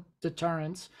logistical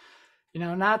deterrence, you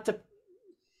know, not to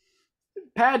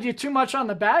pat you too much on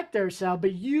the back there, Sal,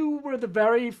 but you were the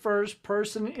very first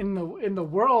person in the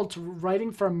world to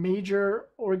writing for a major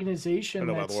organization. I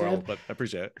don't know about the world, but I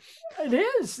appreciate it. It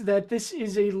is that this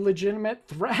is a legitimate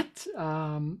threat.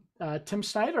 Tim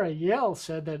Snyder at Yale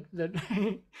said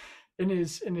that in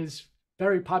his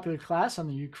very popular class on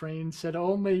the Ukraine, said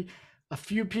only a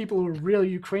few people who are real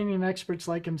Ukrainian experts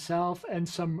like himself and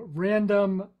some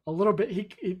random, a little bit,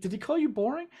 did he call you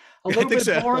boring? A little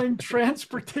bit boring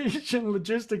transportation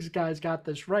logistics guys got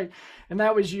this right. And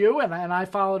that was you. And I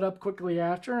followed up quickly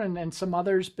after, and some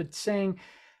others, but saying,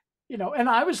 you know, and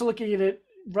I was looking at it,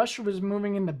 Russia was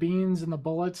moving in the beans and the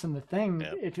bullets and the thing.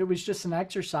 Yeah. If it was just an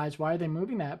exercise, why are they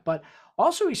moving that? But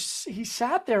also he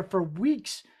sat there for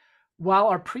weeks while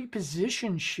our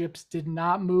prepositioned ships did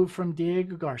not move from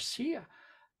Diego Garcia.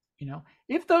 You know,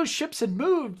 if those ships had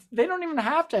moved, they don't even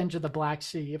have to enter the Black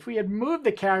Sea. If we had moved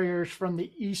the carriers from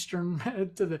the Eastern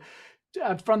Med to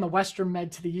from the Western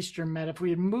Med to the Eastern Med, if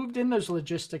we had moved in those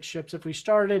logistics ships, if we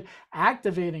started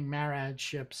activating MARAD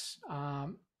ships,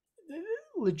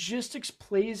 logistics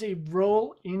plays a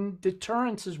role in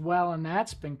deterrence as well, and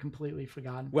that's been completely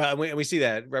forgotten. Well, we see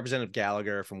that Representative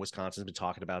Gallagher from Wisconsin has been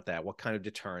talking about that, what kind of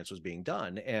deterrence was being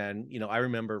done. And, you know, I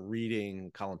remember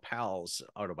reading Colin Powell's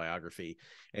autobiography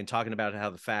and talking about how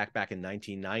the fact back in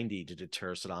 1990 to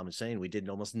deter Saddam Hussein, we did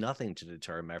almost nothing to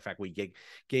deter. Matter of fact, we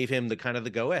gave him the kind of the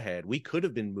go-ahead. We could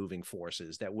have been moving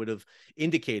forces that would have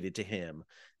indicated to him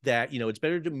that, it's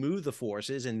better to move the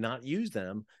forces and not use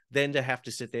them than to have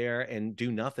to sit there and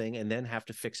do nothing and then have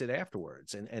to fix it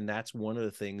afterwards. And that's one of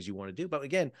the things you want to do. But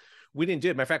again, we didn't do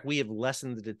it. Matter of fact, we have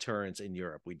lessened the deterrence in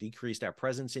Europe. We decreased our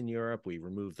presence in Europe. We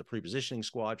removed the prepositioning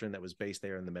squadron that was based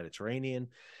there in the Mediterranean.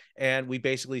 And we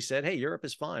basically said, hey, Europe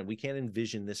is fine. We can't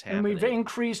envision this happening. And we've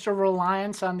increased our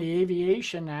reliance on the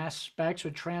aviation aspects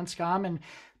with Transcom and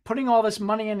putting all this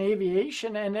money in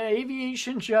aviation. And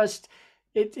aviation just...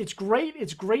 It's great.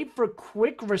 It's great for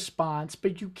quick response,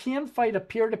 but you can't fight a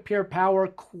peer-to-peer power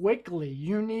quickly.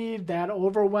 You need that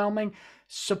overwhelming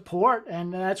support.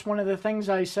 And that's one of the things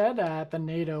I said at the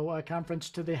NATO conference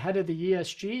to the head of the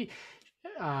ESG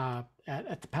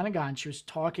at the Pentagon. She was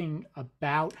talking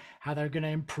about how they're going to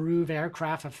improve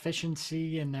aircraft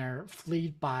efficiency in their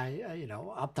fleet by,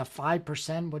 up to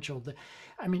 5%, which will,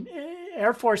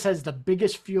 Air Force has the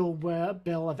biggest fuel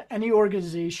bill of any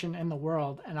organization in the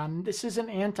world. And this isn't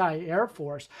anti-Air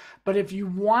Force, but if you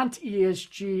want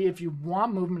ESG, if you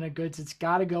want movement of goods, it's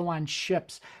got to go on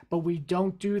ships. But we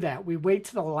don't do that. We wait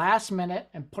to the last minute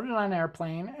and put it on an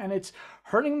airplane, and it's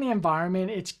hurting the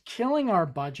environment. It's killing our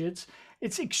budgets.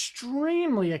 It's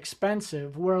extremely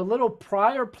expensive, where a little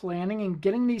prior planning and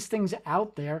getting these things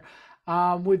out there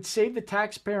would save the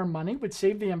taxpayer money, would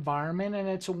save the environment, and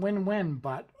it's a win-win.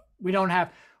 But we don't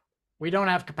have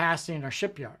capacity in our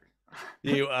shipyard.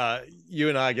 You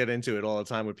and I get into it all the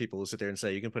time with people who sit there and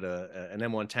say you can put an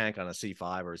M1 tank on a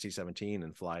C5 or a C17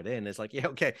 and fly it in. It's like, yeah,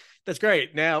 okay, that's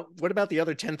great. Now, what about the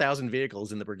other 10,000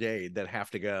 vehicles in the brigade that have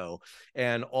to go,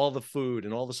 and all the food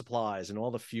and all the supplies and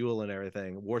all the fuel and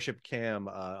everything? Warship Cam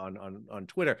on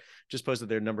Twitter just posted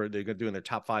their number. They're doing their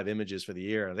top 5 images for the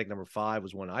year. I think number 5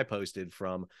 was one I posted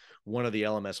from one of the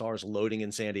LMSRs loading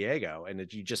in San Diego, and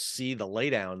you just see the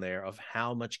laydown there of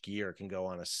how much gear can go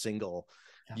on a single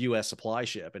U.S. supply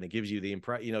ship, and it gives you the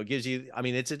impression,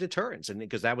 it's a deterrence, and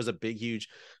because that was a big, huge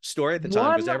story at the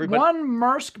time. Because one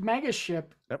Maersk megaship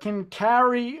can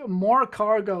carry more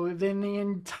cargo than the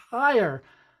entire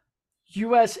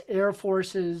U.S. Air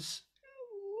Force's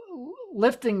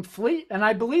lifting fleet, and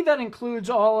I believe that includes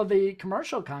all of the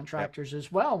commercial contractors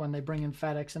as well when they bring in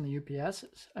FedEx and the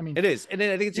UPSs. It is, and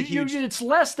I think it's a huge. It's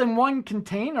less than one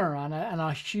container on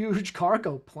a huge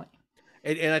cargo plane.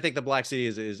 And I think the Black Sea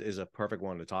is a perfect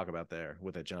one to talk about there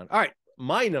with it, John. All right.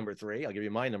 My number 3, I'll give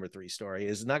you my number 3 story,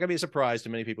 is not going to be a surprise to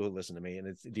many people who listen to me, and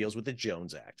it deals with the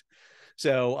Jones Act.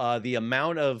 So the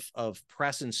amount of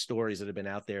press and stories that have been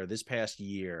out there this past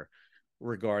year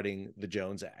regarding the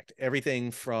Jones Act,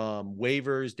 everything from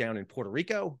waivers down in Puerto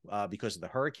Rico because of the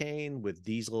hurricane with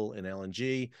diesel and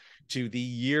LNG, to the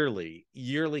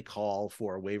yearly call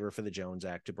for a waiver for the Jones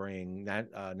Act to bring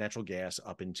natural gas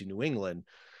up into New England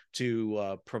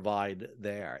to provide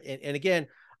there. And again,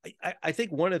 I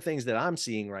think one of the things that I'm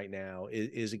seeing right now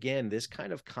is again, this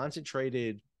kind of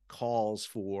concentrated calls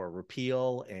for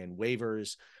repeal and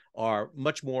waivers are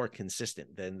much more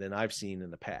consistent than I've seen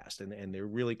in the past. And they're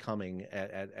really coming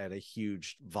at a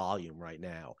huge volume right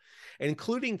now,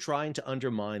 including trying to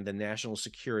undermine the national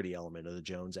security element of the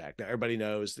Jones Act. Now, everybody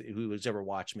knows, who has ever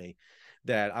watched me,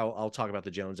 that I'll talk about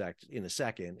the Jones Act in a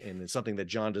second. And it's something that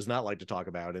John does not like to talk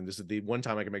about. And this is the one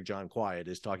time I can make John quiet,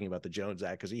 is talking about the Jones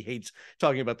Act, because he hates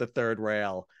talking about the third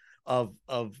rail of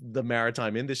the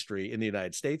maritime industry in the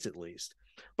United States, at least.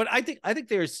 But I think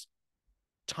there's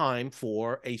time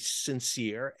for a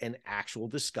sincere and actual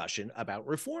discussion about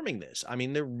reforming this.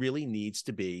 There really needs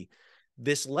to be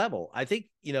this level. I think,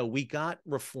 we got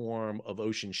reform of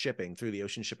ocean shipping through the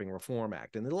Ocean Shipping Reform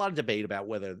Act, and there's a lot of debate about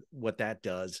what that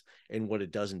does and what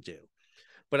it doesn't do.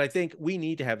 But I think we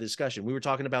need to have the discussion. We were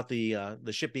talking about the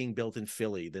ship being built in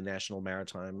Philly, the National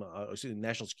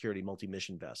Security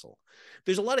multi-mission vessel.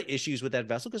 There's a lot of issues with that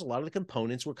vessel because a lot of the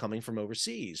components were coming from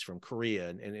overseas, from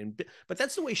Korea, but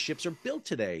that's the way ships are built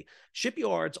today.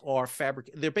 Shipyards are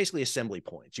they're basically assembly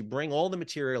points. You bring all the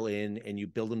material in and you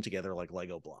build them together like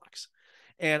Lego blocks.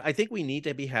 And I think we need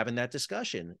to be having that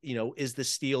discussion. Is the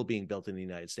steel being built in the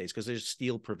United States? Because there's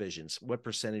steel provisions. What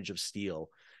percentage of steel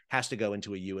has to go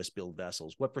into a U.S. build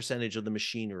vessels? What percentage of the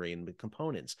machinery and the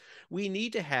components? We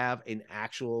need to have an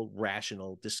actual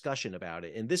rational discussion about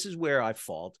it. And this is where I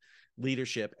fault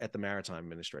leadership at the Maritime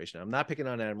Administration. I'm not picking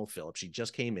on Admiral Phillips. She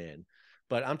just came in.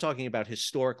 But I'm talking about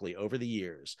historically over the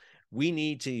years. We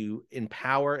need to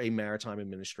empower a maritime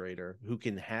administrator who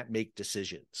can make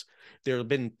decisions. There have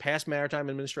been past maritime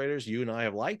administrators you and I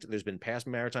have liked. There's been past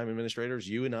maritime administrators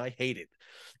you and I hated.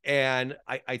 And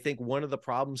I think one of the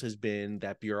problems has been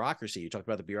that bureaucracy. You talked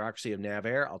about the bureaucracy of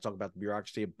NavAir. I'll talk about the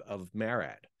bureaucracy of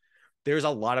MARAD. There's a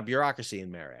lot of bureaucracy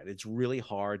in MARAD. It's really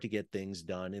hard to get things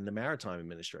done in the Maritime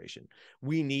Administration.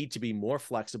 We need to be more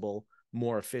flexible,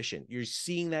 more efficient. You're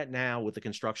seeing that now with the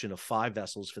construction of 5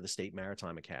 vessels for the state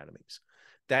maritime academies.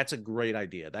 That's a great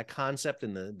idea. That concept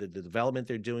and the development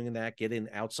they're doing in that, get an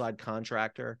outside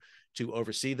contractor to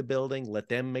oversee the building, let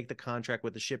them make the contract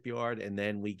with the shipyard, and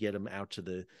then we get them out to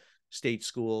the state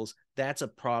schools. That's a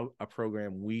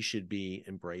program we should be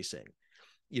embracing.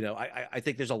 You know, I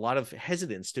think there's a lot of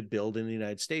hesitance to build in the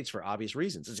United States for obvious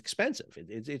reasons. It's expensive.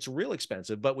 It's real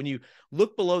expensive. But when you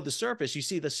look below the surface, you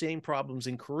see the same problems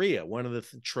in Korea. One of the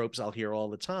tropes I'll hear all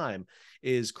the time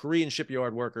is Korean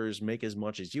shipyard workers make as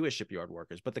much as U.S. shipyard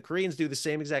workers. But the Koreans do the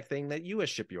same exact thing that U.S.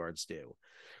 shipyards do.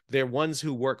 They're ones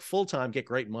who work full-time, get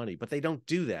great money, but they don't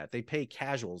do that. They pay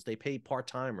casuals. They pay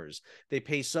part-timers. They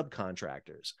pay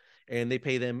subcontractors. And they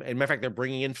pay them. And matter of fact, they're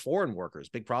bringing in foreign workers.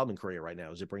 Big problem in Korea right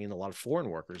now is they're bringing a lot of foreign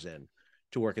workers in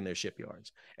to work in their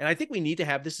shipyards. And I think we need to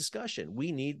have this discussion.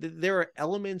 There are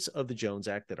elements of the Jones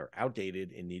Act that are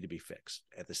outdated and need to be fixed.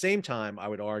 At the same time, I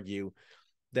would argue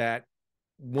that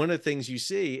one of the things you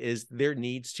see is there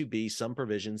needs to be some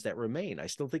provisions that remain. I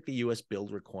still think the U.S.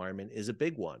 build requirement is a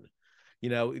big one. You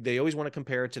know, they always want to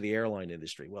compare it to the airline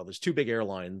industry. Well, there's 2 big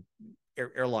airline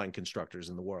constructors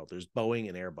in the world. There's Boeing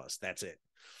and Airbus. That's it.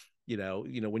 You know,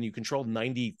 when you control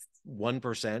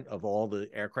 91% of all the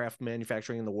aircraft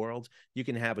manufacturing in the world, you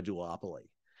can have a duopoly.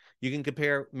 You can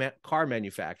compare car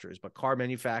manufacturers, but car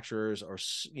manufacturers are,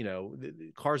 you know,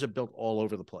 cars are built all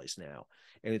over the place now.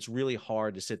 And it's really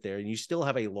hard to sit there, and you still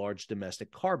have a large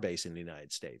domestic car base in the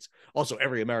United States. Also,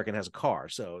 every American has a car,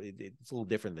 so it's a little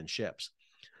different than ships.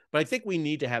 But I think we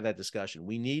need to have that discussion.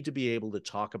 We need to be able to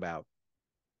talk about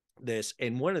this.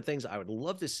 And one of the things I would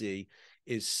love to see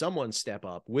is someone step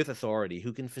up with authority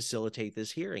who can facilitate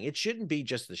this hearing. It shouldn't be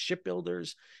just the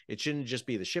shipbuilders. It shouldn't just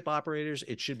be the ship operators.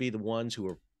 It should be the ones who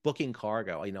are booking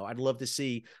cargo. You know, I'd love to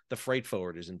see the freight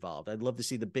forwarders involved. I'd love to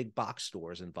see the big box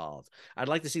stores involved. I'd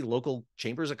like to see local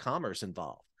chambers of commerce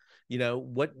involved. You know,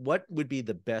 what would be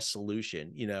the best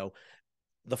solution? You know,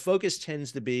 the focus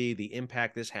tends to be the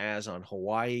impact this has on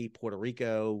Hawaii, Puerto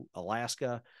Rico,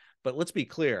 Alaska. But let's be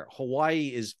clear,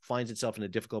 Hawaii finds itself in a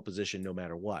difficult position no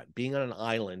matter what. Being on an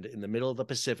island in the middle of the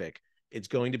Pacific, it's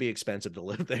going to be expensive to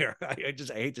live there. I hate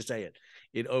to say it.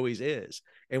 It always is.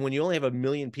 And when you only have 1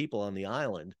 million people on the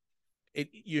island,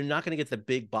 you're not going to get the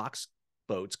big box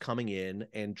boats coming in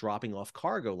and dropping off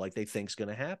cargo like they think is going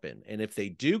to happen. And if they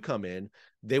do come in,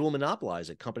 they will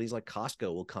monopolize it. Companies like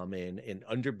Costco will come in and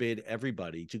underbid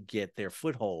everybody to get their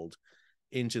foothold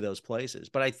into those places.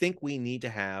 But I think we need to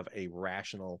have a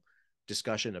rational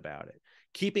discussion about it.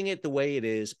 Keeping it the way it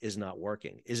is not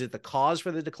working. Is it the cause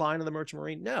for the decline of the merchant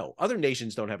marine? No. Other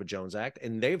nations don't have a Jones Act,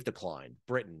 and they've declined.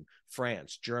 Britain,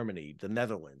 France, Germany, the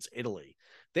Netherlands, Italy,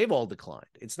 they've all declined.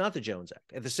 It's not the Jones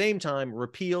Act. At the same time,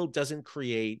 repeal doesn't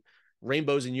create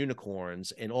rainbows and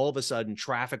unicorns, and all of a sudden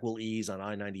traffic will ease on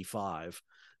I-95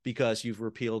 because you've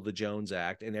repealed the Jones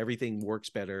Act and everything works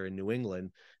better in New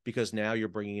England because now you're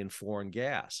bringing in foreign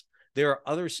gas. There are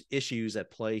other issues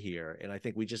at play here, and I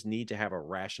think we just need to have a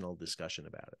rational discussion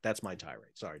about it. That's my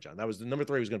tirade. Sorry, John. That was the number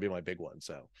 3 was going to be my big one.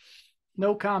 So,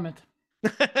 no comment.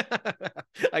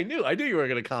 I knew you were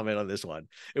going to comment on this one.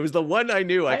 It was the one I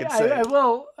knew I could say. I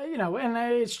will, you know, and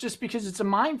it's just because it's a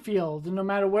minefield. And no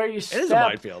matter where you step, it is a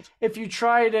minefield. If you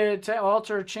try to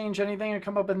alter or change anything or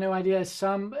come up with new ideas,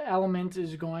 some element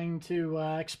is going to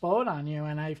explode on you.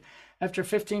 And after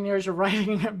 15 years of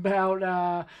writing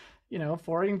about, you know,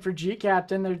 forwarding for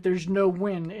gCaptain, there's no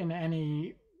win in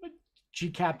any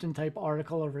gCaptain type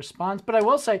article or response. But I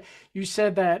will say, you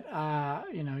said that,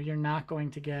 you know, you're not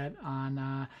going to get on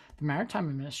the Maritime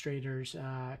Administrator's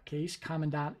case,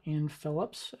 Commandant Ian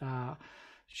Phillips.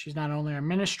 She's not only our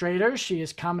administrator, she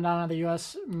is Commandant of the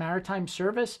U.S. Maritime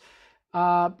Service.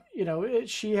 You know,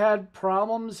 she had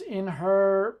problems in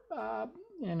her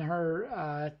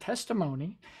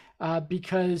testimony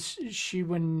because she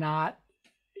would not,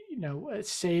 you know,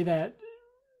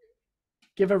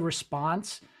 give a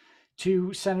response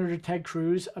to Senator Ted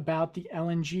Cruz about the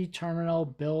LNG terminal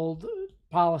build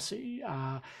policy.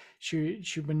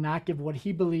 She would not give what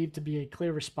he believed to be a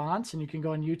clear response, and you can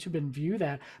go on YouTube and view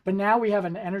that. But now we have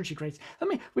an energy crisis.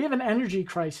 We have an energy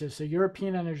crisis, a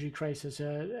European energy crisis,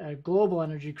 a global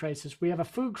energy crisis. We have a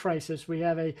food crisis. We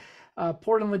have a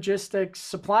port and logistics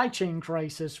supply chain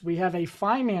crisis. We have a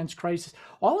finance crisis.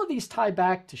 All of these tie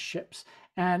back to ships.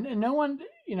 And no one,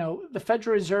 you know, the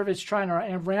Federal Reserve is trying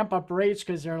to ramp up rates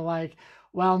because they're like,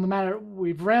 well, no matter,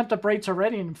 we've ramped up rates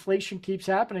already and inflation keeps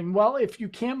happening. Well, if you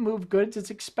can't move goods, it's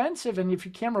expensive. And if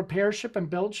you can't repair ship and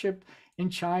build ship in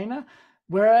China,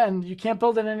 and you can't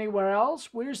build it anywhere else,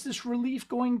 where's this relief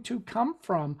going to come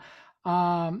from?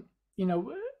 You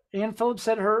know, Ann Phillips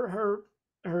said her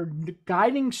her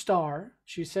guiding star,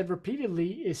 she said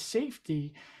repeatedly, is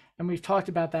safety. And we've talked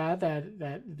about that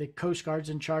the Coast Guard's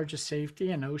in charge of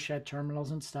safety and OSHA terminals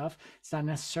and stuff. It's not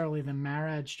necessarily the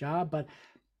MARAD's job, but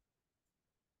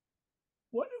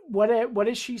what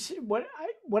has she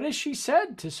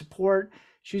said to support?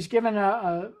 She's given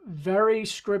a very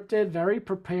scripted, very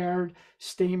prepared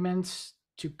statements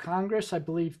to Congress. I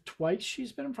believe twice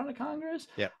she's been in front of Congress.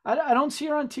 Yeah. I don't see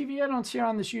her on TV. I don't see her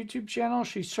on this YouTube channel.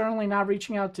 She's certainly not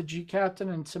reaching out to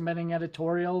gCaptain and submitting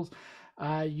editorials.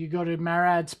 You go to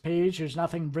MARAD's page, there's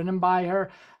nothing written by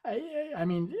her. I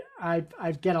mean, I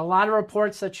get a lot of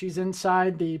reports that she's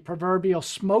inside the proverbial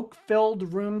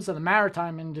smoke-filled rooms of the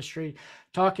maritime industry,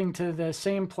 talking to the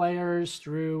same players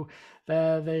through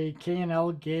the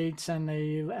K&L Gates and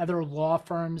the other law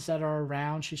firms that are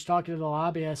around. She's talking to the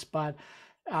lobbyists, but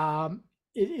I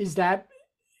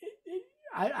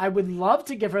would love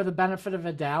to give her the benefit of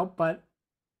a doubt, but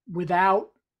without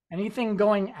anything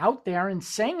going out there and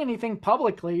saying anything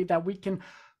publicly that we can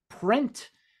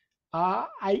print,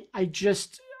 I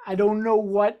don't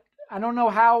know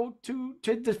how to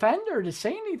defend her, to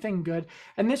say anything good.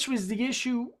 And this was the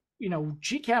issue.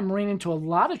 gCaptain ran into a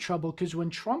lot of trouble because when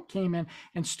Trump came in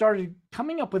and started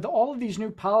coming up with all of these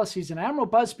new policies, and Admiral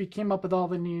Busby came up with all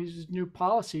the new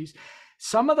policies,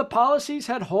 some of the policies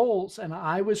had holes, and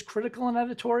I was critical in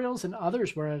editorials and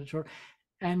others were editorial.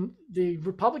 And the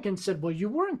Republicans said, well, you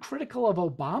weren't critical of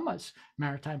Obama's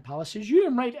maritime policies. You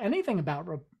didn't write anything about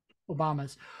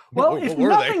Obama's. Well, if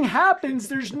nothing happens,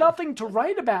 there's nothing to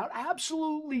write about.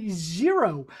 Absolutely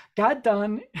zero got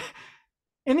done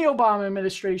in the Obama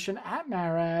administration at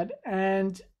MARAD.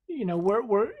 And,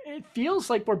 it feels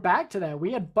like we're back to that.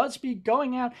 We had Busby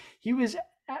going out.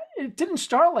 It didn't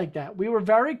start like that. We were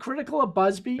very critical of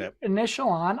Busby initial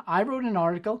on. I wrote an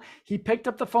article. He picked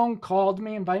up the phone, called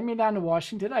me, invited me down to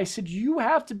Washington. I said, you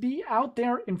have to be out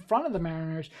there in front of the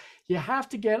mariners. You have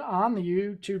to get on the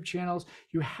YouTube channels.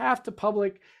 You have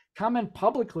to comment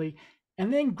publicly.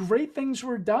 And then great things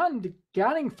were done to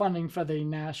getting funding for the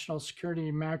National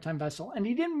Security Maritime Vessel. And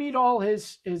he didn't meet all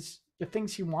the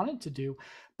things he wanted to do.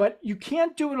 But you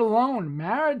can't do it alone.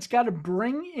 MARAD's got to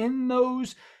bring in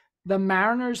the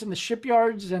mariners and the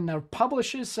shipyards and the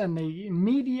publishers and the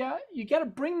media. You got to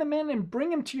bring them in and bring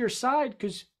them to your side,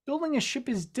 because building a ship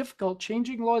is difficult.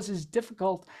 Changing laws is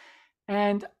difficult.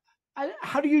 And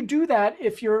how do you do that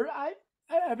if you're, I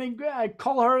think I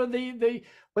call her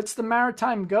what's the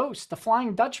maritime ghost, the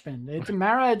Flying Dutchman.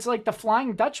 MARAD's like the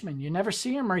Flying Dutchman. You never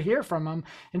see him or hear from him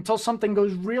until something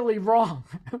goes really wrong.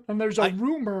 And there's a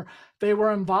rumor they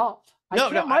were involved. I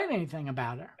can't write anything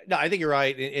about her. No, I think you're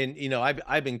right. And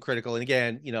I've been critical. And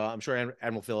again, I'm sure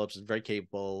Admiral Phillips is very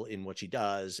capable in what she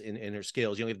does, in her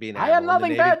skills. You don't have to be an admiral. I have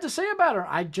nothing bad to say about her.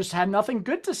 I just had nothing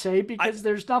good to say because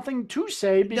there's nothing to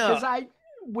say because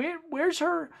where's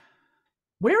her?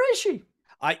 Where is she?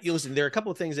 Listen, there are a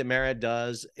couple of things that MARAD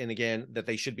does, and again, that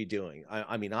they should be doing.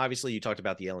 I mean, obviously, you talked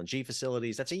about the LNG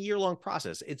facilities. That's a year-long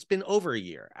process. It's been over a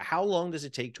year. How long does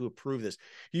it take to approve this?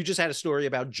 You just had a story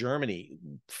about Germany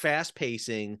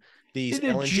fast-pacing these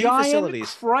LNG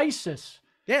facilities. Crisis.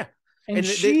 Yeah. And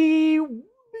she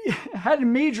had a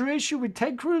major issue with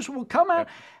Ted Cruz, who will come out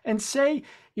and say,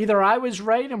 either I was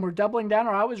right and we're doubling down,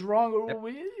 or I was wrong.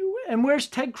 And where's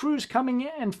Ted Cruz coming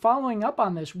in and following up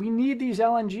on this? We need these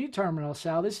LNG terminals,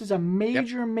 Sal. This is a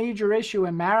major, major issue.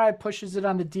 And MARAD pushes it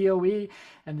on the DOE,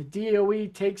 and the DOE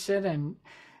takes it. And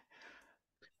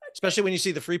especially when you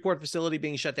see the Freeport facility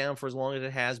being shut down for as long as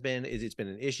it has been, it's been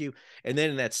an issue. And then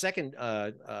in that second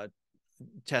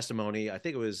testimony, I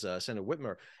think it was Senator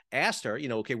Whitmer asked her,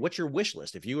 okay, what's your wish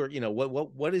list? If you were,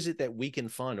 what is it that we can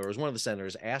fund? Or as one of the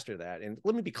senators asked her that. And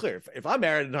let me be clear, if I'm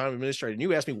married and I'm an administrator and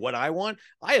you ask me what I want,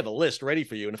 I have a list ready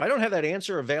for you. And if I don't have that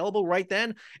answer available right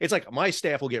then, it's like my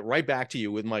staff will get right back to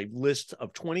you with my list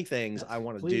of 20 things I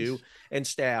want to do and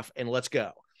staff, and let's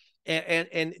go.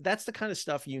 And that's the kind of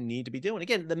stuff you need to be doing.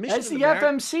 Again, the mission, as the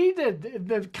FMC did,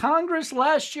 the Congress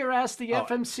last year asked the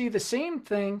FMC the same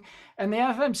thing, and the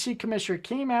FMC commissioner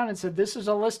came out and said, this is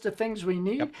a list of things we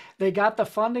need. They got the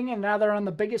funding, and now they're on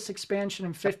the biggest expansion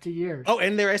in 50 years. Oh,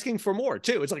 and they're asking for more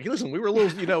too. It's like, listen, we were a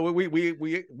little,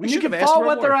 we should have asked for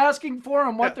what they're asking for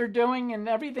and what they're doing and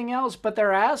everything else, but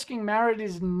they're asking. MARAD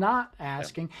is not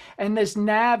asking. And this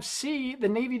NAVC, the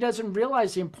Navy doesn't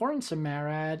realize the importance of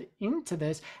MARAD into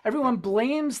this. Everyone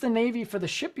blames the Navy for the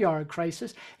shipyard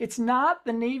crisis. It's not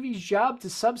the Navy's job to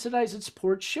subsidize and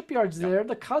support shipyards. They're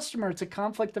the customer. It's a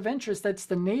conflict of interest. That's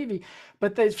the Navy.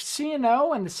 But the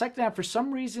CNO and the SecNav, for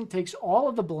some reason, takes all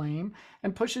of the blame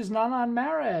and pushes none on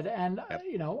MARAD. And,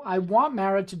 I want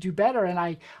MARAD to do better. And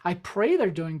I pray they're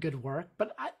doing good work.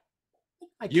 But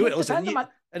I can't defend them.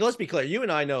 And let's be clear, you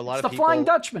and I know a lot of people. It's the Flying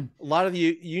Dutchman. A lot of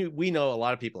we know a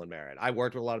lot of people in Merit. I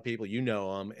worked with a lot of people. You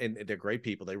know them, and they're great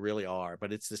people. They really are.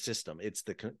 But it's the system. It's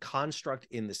the construct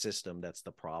in the system that's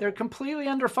the problem. They're completely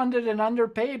underfunded and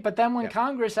underpaid. But then when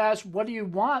Congress asks, "What do you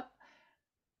want?"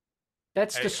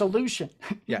 That's the solution.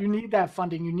 You need that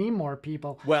funding. You need more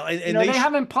people. Well, and they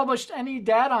haven't published any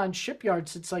data on Shipyard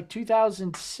since like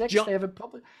 2006. They haven't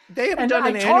published. They haven't done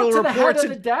an annual report. I talked to the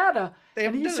head of the data. They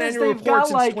haven't done an annual report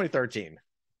since 2013.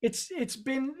 It's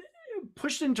been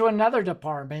pushed into another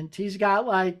department. He's got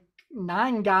like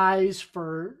 9 guys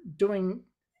for doing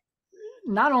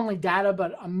not only data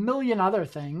but a million other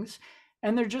things,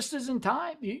 and there just isn't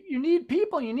time. You need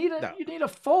people. You need a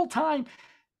full time.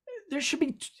 There should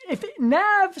be, if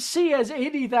NAVC has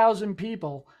 80,000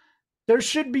 people, there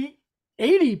should be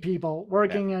 80 people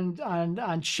working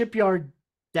on shipyard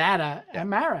data at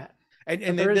Merit.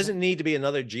 And there doesn't need to be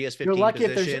another GS-15 You're lucky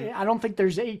position. if there's, I don't think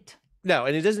there's 8. No,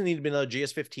 and it doesn't need to be another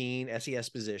GS-15 SES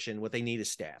position. What they need is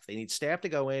staff. They need staff to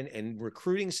go in and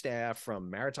recruiting staff from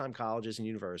maritime colleges and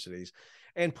universities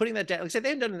and putting that data. Like I said, they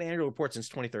haven't done an annual report since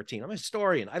 2013. I'm a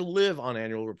historian. I live on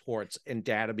annual reports and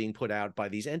data being put out by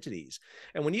these entities.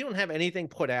 And when you don't have anything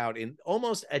put out in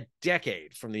almost a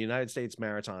decade from the United States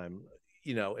Maritime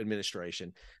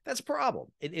administration, that's a problem.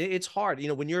 It's hard,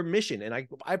 when your mission, and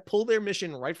I pull their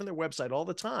mission right from their website all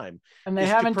the time. And they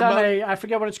haven't done I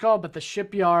forget what it's called, but the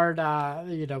shipyard,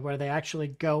 where they actually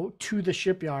go to the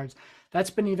shipyards, that's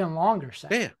been even longer.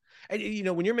 Yeah. And,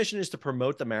 when your mission is to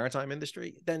promote the maritime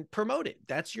industry, then promote it.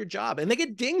 That's your job. And they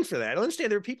get dinged for that. I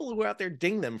understand there are people who are out there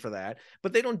ding them for that,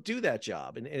 but they don't do that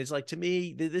job. And it's like, to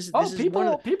me, this is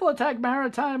people attack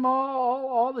maritime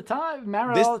all the time,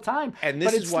 all the time. And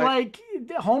this is why, like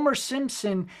Homer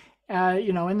Simpson,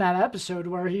 in that episode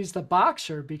where he's the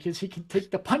boxer because he can take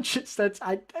the punches.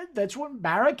 That's what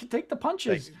Barrett can take the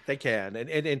punches. They can.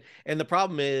 And the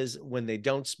problem is when they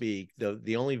don't speak,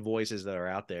 the only voices that are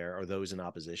out there are those in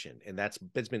opposition. And that's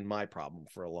been my problem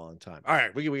for a long time. All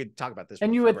right, we can talk about this.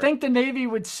 And you would think the Navy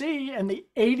would see, and the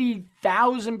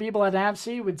 80,000 people at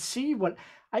NAVC would see what.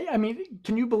 I mean,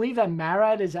 can you believe that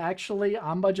Marad is actually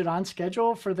on budget, on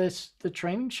schedule for the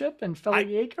training ship in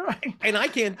Philly-Acre? And I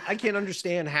can't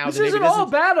understand how this isn't all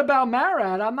bad about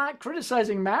Marad. I'm not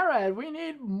criticizing Marad. We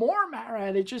need more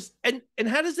Marad. It just and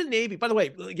how does the Navy? By the way,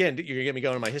 again, you're gonna get me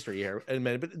going in my history here in a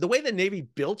minute. But the way the Navy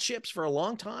built ships for a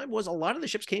long time was a lot of the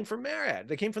ships came from Marad.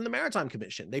 They came from the Maritime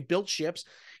Commission. They built ships.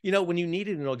 When you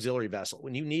needed an auxiliary vessel,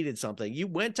 when you needed something, you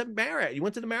went to Marad. You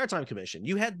went to the Maritime Commission.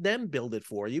 You had them build it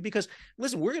for you because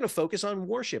listen. We're going to focus on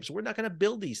warships. We're not going to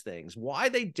build these things. Why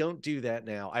they don't do that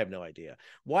now, I have no idea.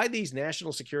 Why these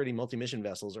national security multi-mission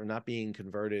vessels are not being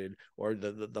converted, or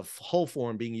the whole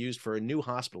form being used for a new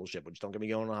hospital ship, which don't get me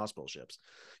going on hospital ships,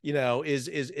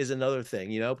 is another thing,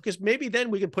 because maybe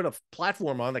then we could put a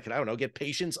platform on that could, I don't know, get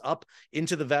patients up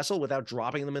into the vessel without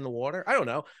dropping them in the water. I don't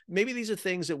know. Maybe these are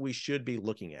things that we should be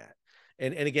looking at.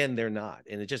 And again, they're not.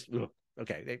 And it just,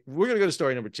 okay, we're going to go to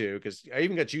story number 2, because I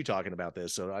even got you talking about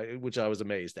this, which I was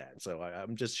amazed at. So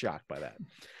I'm just shocked by that.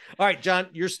 All right, John,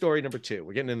 your story number 2.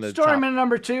 We're getting in the story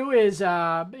number 2 is, we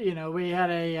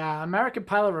had a American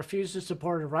pilot refused to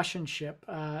support a Russian ship.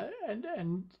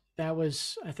 And that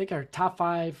was, I think, our top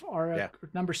 5 or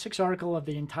number 6 article of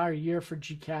the entire year for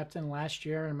gCaptain last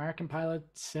year. An American pilot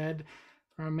said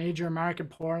for a major American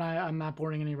port, I'm not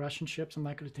boarding any Russian ships. I'm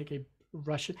not going to take a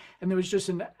Russian, and there was just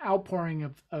an outpouring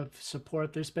of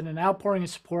support. There's been an outpouring of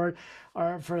support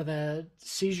for the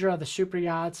seizure of the super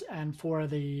yachts and for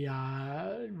the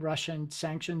Russian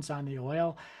sanctions on the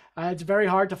oil. It's very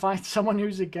hard to find someone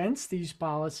who's against these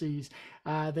policies.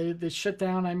 The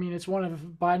shutdown, I mean, it's one of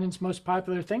Biden's most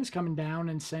popular things, coming down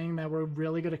and saying that we're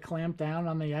really going to clamp down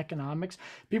on the economics.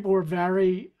 People were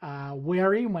very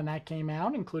wary when that came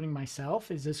out, including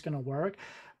myself. Is this going to work?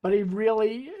 But he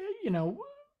really,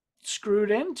 screwed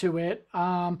into it.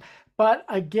 But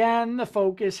again, the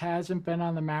focus hasn't been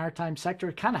on the maritime sector.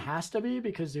 It kind of has to be,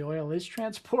 because the oil is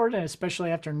transported, and especially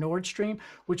after Nord Stream,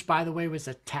 which, by the way, was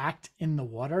attacked in the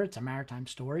water. It's a maritime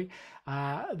story.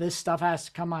 This stuff has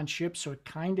to come on ships, so it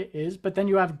kind of is. But then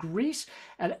you have Greece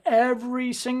at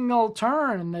every single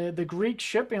turn. The Greek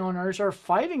ship owners are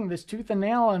fighting this tooth and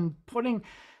nail and putting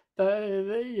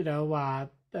the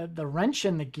wrench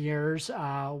in the gears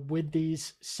with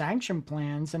these sanction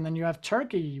plans. And then you have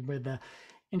Turkey with the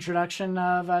introduction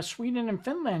of Sweden and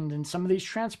Finland and some of these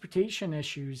transportation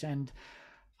issues. And,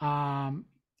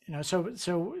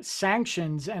 so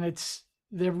sanctions, and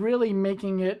they're really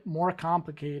making it more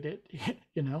complicated.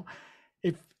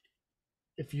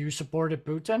 If if you supported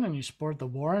Putin and you support the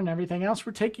war and everything else,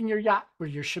 we're taking your yacht where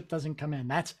your ship doesn't come in.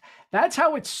 That's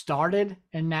how it started.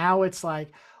 And now it's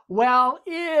like, well,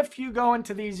 if you go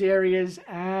into these areas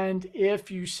and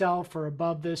if you sell for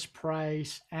above this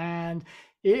price and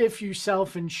if you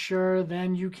self-insure,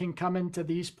 then you can come into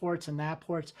these ports and that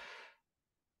ports.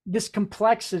 This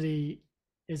complexity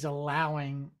is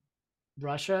allowing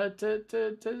Russia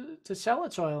to sell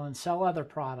its oil and sell other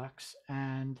products.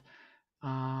 And,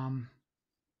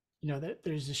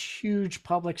 there's this huge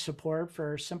public support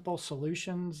for simple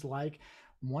solutions like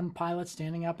one pilot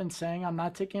standing up and saying, I'm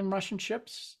not taking Russian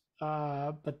ships.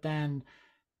 But then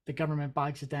the government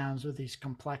bogs it down with these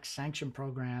complex sanction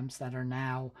programs that are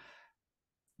now,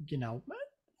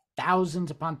 thousands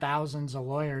upon thousands of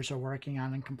lawyers are working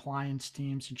on, and compliance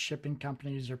teams and shipping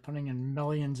companies are putting in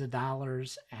millions of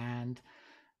dollars, and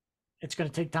it's going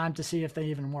to take time to see if they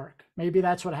even work. Maybe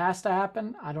that's what has to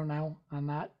happen. I don't know. I'm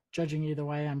not judging either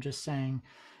way. I'm just saying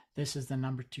this is the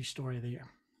number 2 story of the year.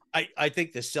 I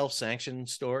think the self-sanction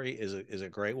story is a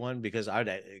great one, because I would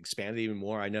expand it even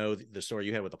more. I know the story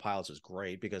you had with the pilots was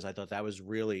great, because I thought that was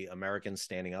really Americans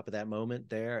standing up at that moment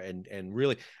there, and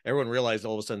really everyone realized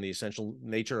all of a sudden the essential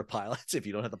nature of pilots. If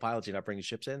you don't have the pilots, you're not bringing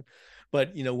ships in.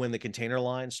 But when the container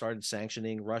line started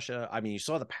sanctioning Russia, I mean, you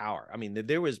saw the power. I mean,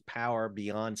 there was power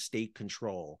beyond state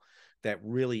control that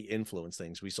really influence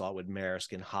things. We saw it with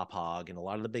Maersk and Hapag, and a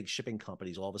lot of the big shipping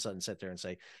companies all of a sudden sit there and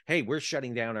say, hey, we're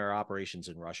shutting down our operations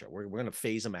in Russia. We're going to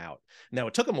phase them out. Now,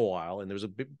 it took them a while, and there was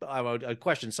I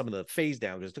question some of the phase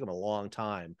down, because it took them a long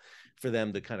time for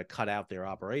them to kind of cut out their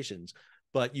operations.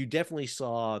 But you definitely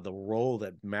saw the role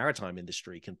that maritime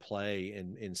industry can play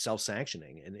in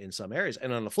self-sanctioning in some areas.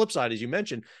 And on the flip side, as you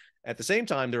mentioned, at the same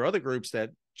time, there are other groups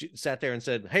that sat there and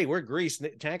said, hey, we're Greece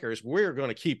tankers. We're going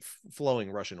to keep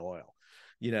flowing Russian oil.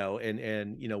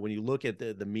 And when you look at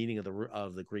the meeting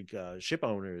of the Greek ship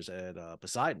owners at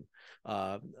Poseidon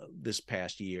this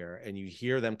past year, and you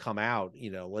hear them come out,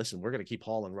 listen, we're going to keep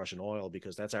hauling Russian oil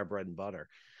because that's our bread and butter.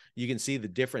 You can see the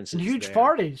differences. And huge there.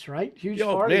 Parties, right? Huge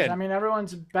parties. Man. I mean,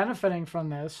 everyone's benefiting from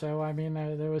this. So, I mean,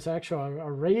 there was actually a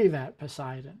rave at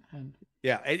Poseidon. And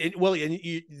yeah,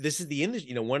 this is the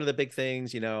industry. One of the big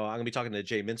things. I'm going to be talking to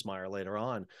Jay Mintzmeyer later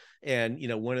on, and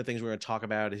one of the things we're going to talk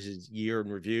about is his year in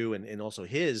review, and also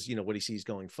his, what he sees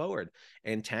going forward.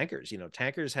 And tankers,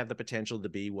 tankers have the potential to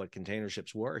be what container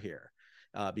ships were here,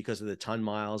 because of the ton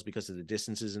miles, because of the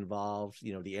distances involved.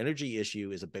 The energy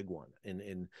issue is a big one,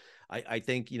 and I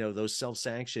think those self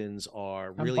sanctions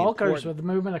are really bulkers important. with the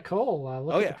movement of coal.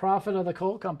 Look at the profit of the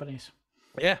coal companies.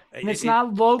 Yeah, and it's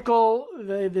not local.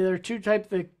 There are 2 types: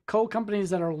 the coal companies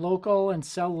that are local and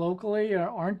sell locally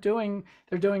aren't doing.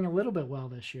 They're doing a little bit well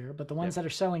this year, but the ones that are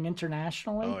selling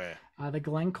internationally, the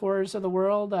Glencores of the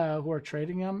world who are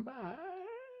trading them,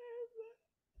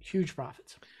 huge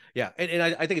profits. Yeah, and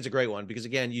I think it's a great one, because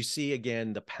again, you see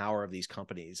the power of these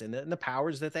companies and the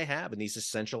powers that they have, and these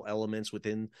essential elements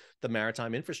within the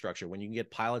maritime infrastructure. When you can get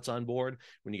pilots on board,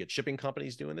 when you get shipping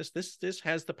companies doing this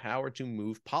has the power to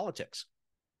move politics,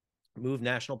 move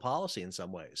national policy in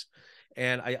some ways.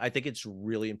 And I think it's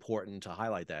really important to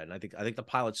highlight that. And I think the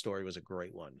pilot story was a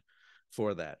great one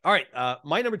for that. All right,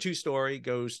 my number 2 story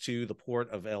goes to the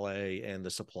Port of LA and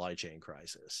the supply chain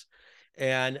crisis.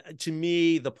 And to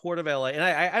me, the Port of LA, and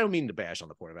I don't mean to bash on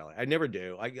the Port of LA. I never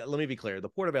do. Let me be clear. The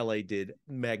Port of LA did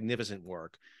magnificent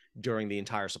work during the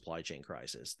entire supply chain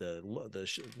crisis. The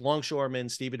longshoremen,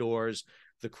 stevedores,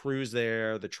 the crews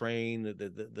there, the train,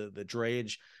 the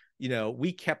drayage.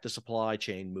 We kept the supply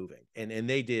chain moving, and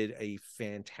they did a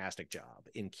fantastic job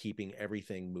in keeping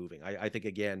everything moving. I think,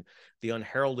 again, the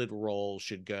unheralded role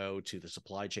should go to the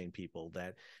supply chain people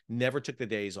that never took the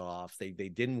days off. They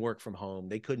didn't work from home.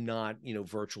 They could not,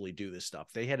 virtually do this stuff.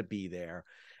 They had to be there.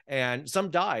 And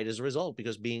some died as a result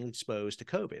because being exposed to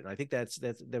COVID. And I think that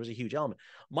was a huge element.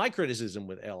 My criticism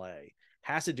with LA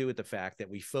has to do with the fact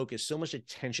that we focused so much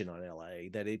attention on LA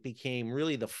that it became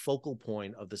really the focal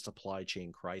point of the supply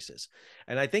chain crisis.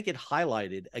 And I think it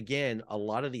highlighted, again, a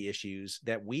lot of the issues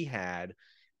that we had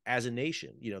as a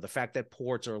nation. The fact that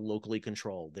ports are locally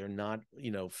controlled. They're not,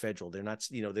 federal. They're not,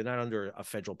 they're not under a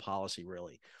federal policy,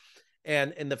 really.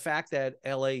 And the fact that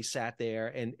LA sat there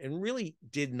and really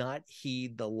did not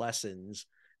heed the lessons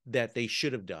that they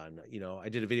should have done. I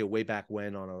did a video way back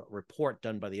when on a report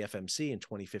done by the FMC in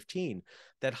 2015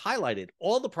 that highlighted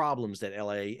all the problems that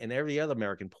LA and every other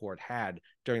American port had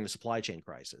during the supply chain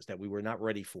crisis that we were not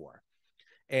ready for.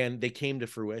 And they came to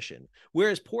fruition.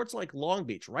 Whereas ports like Long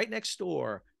Beach, right next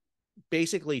door,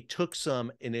 basically took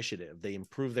some initiative. They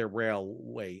improved their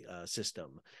railway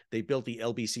system. They built the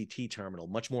LBCT terminal,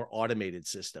 much more automated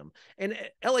system. And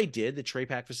LA did. The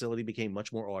TradePack facility became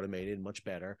much more automated, much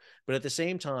better. But at the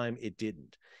same time, it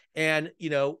didn't. And, you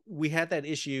know, we had that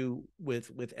issue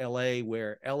with LA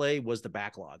where LA was the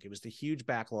backlog. It was the huge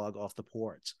backlog off the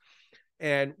ports.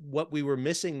 And what we were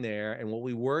missing there and what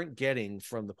we weren't getting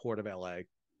from the Port of LA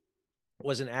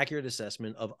was an accurate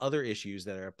assessment of other issues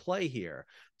that are at play here: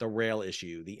 the rail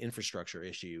issue, the infrastructure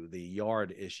issue, the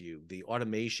yard issue, the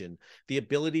automation, the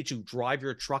ability to drive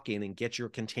your truck in and get your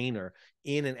container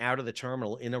in and out of the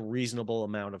terminal in a reasonable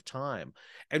amount of time.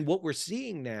 And what we're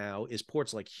seeing now is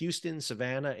ports like Houston,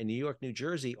 Savannah, and New York, New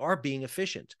Jersey are being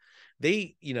efficient.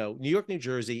 They, you know, New York, New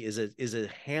Jersey is a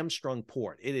hamstrung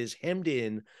port. It is hemmed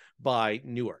in by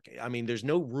Newark. I mean, there's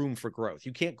no room for growth.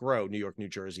 You can't grow New York, New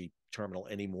Jersey terminal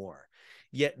anymore.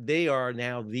 Yet they are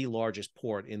now the largest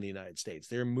port in the United States.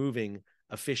 They're moving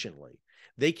efficiently.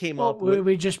 They came up with...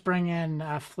 We just bring in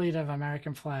a fleet of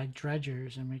American flag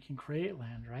dredgers and we can create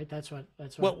land, right? That's what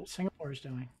Singapore is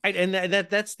doing. And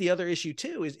that's the other issue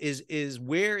too, is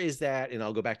where is that, and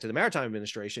I'll go back to the Maritime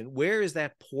Administration, where is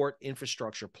that port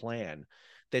infrastructure plan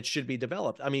that should be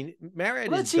developed? I mean,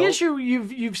 that's the issue.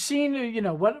 You've seen, you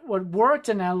know, what worked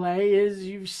in LA is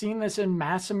you've seen this in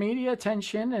mass media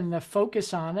attention and the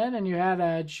focus on it. And you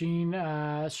had Gene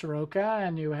Soroka,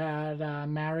 and you had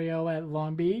Mario at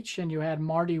Long Beach, and you had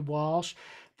Marty Walsh,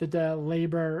 the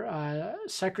labor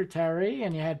secretary,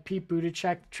 and you had Pete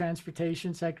Buttigieg, the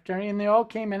transportation secretary, and they all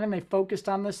came in and they focused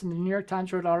on this, and the New York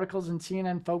Times wrote articles and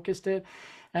CNN focused it,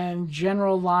 and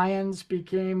General Lyons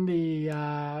became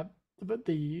the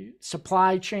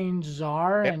supply chain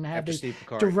czar, and had the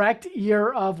direct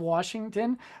ear of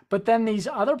Washington. But then these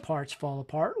other parts fall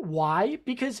apart. Why?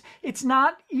 Because it's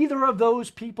not either of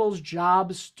those people's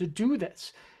jobs to do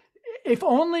this. If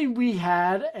only we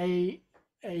had a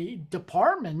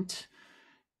department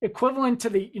equivalent to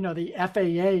the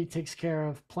FAA takes care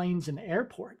of planes and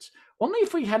airports. Only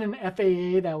if we had an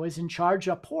FAA that was in charge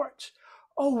of ports.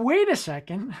 Oh, wait a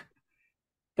second.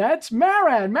 That's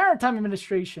Maritime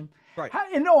Administration. Right.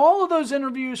 In all of those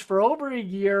interviews for over a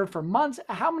year, for months,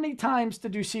 how many times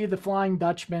did you see the Flying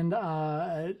Dutchman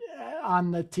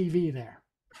on the TV there?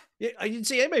 Yeah, I didn't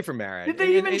see anybody from Maritime. Did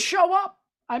they even show up?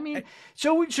 I mean,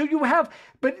 so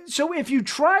if you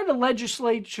try to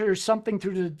legislature something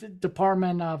through the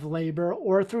Department of Labor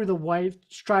or through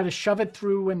try to shove it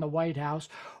through in the White House,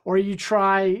 or you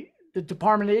try the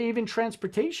Department of even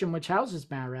Transportation, which houses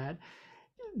MARAD,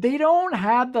 they don't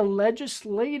have the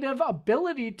legislative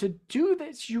ability to do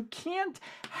this. You can't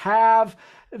have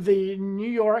the New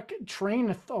York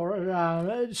train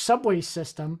or subway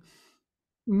system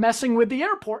messing with the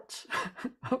airports.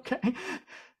 Okay.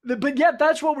 But yet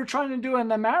that's what we're trying to do in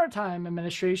the Maritime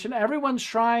Administration. Everyone's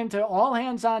trying to all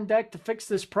hands on deck to fix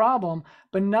this problem,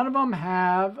 but none of them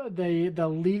have the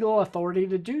legal authority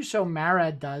to do so.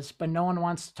 MARAD does, but no one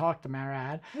wants to talk to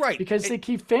MARAD. Right. Because they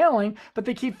keep failing, but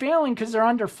they keep failing because they're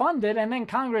underfunded. And then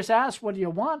Congress asks, what do you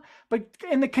want? But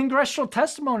in the congressional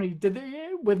testimony,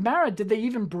 with MARAD, did they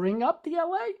even bring up the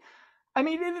LA? I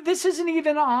mean, this isn't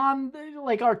even on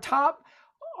like our top...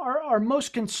 Our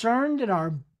most concerned and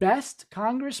our best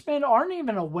congressmen aren't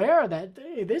even aware that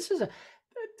this is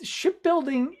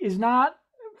shipbuilding is not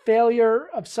failure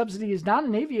of subsidy, is not a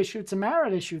Navy issue. It's a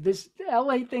MARAD issue. This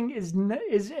LA thing is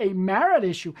a MARAD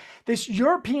issue. This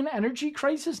European energy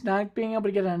crisis, not being able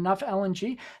to get enough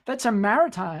LNG, that's a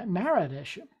MARAD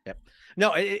issue. Yep.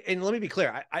 No, and let me be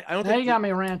clear. I don't think... Now you got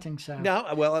me ranting, so...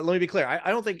 No, well, let me be clear. I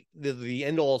don't think the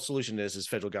end-all solution to this is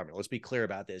federal government. Let's be clear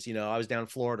about this. You know, I was down in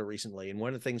Florida recently, and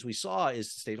one of the things we saw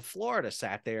is the state of Florida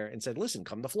sat there and said, listen,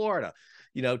 come to Florida.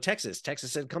 You know, Texas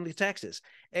said, come to Texas.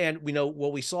 And we know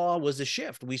what we saw was a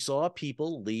shift. We saw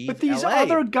people leave But these LA.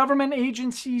 other government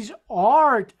agencies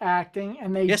are acting,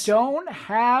 and they don't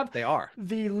have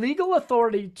the legal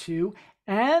authority to...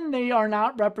 And they are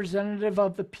not representative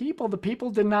of the people. The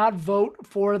people did not vote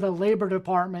for the Labor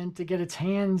Department to get its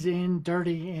hands in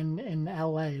dirty in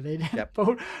LA. They didn't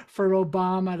vote for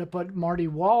Obama to put Marty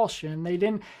Walsh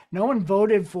in. No one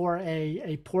voted for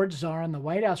a port czar in the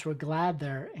White House. We're glad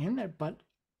they're in there, but...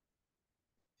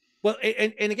 Well,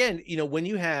 and again, you know, when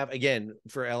you have, again,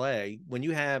 for LA, when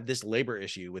you have this labor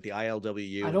issue with the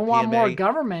ILWU, I don't want more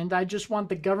government. I just want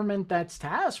the government that's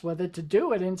tasked with it to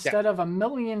do it instead of a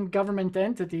million government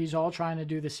entities all trying to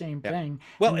do the same thing.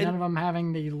 Well, and none of them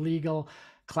having the legal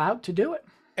clout to do it.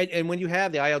 And when you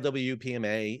have the ILWU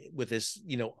PMA with this,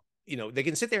 you know, they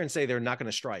can sit there and say they're not going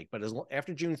to strike, but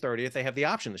after June 30th, they have the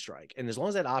option to strike. And as long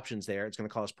as that option's there, it's going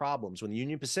to cause problems. When the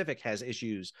Union Pacific has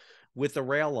issues with the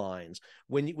rail lines,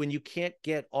 when you can't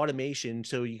get automation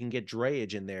so you can get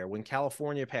drayage in there, when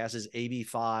California passes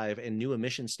AB5 and new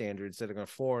emission standards that are going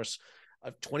to force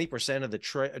 20% of the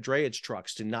drayage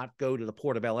trucks to not go to the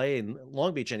port of LA and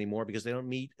Long Beach anymore because they don't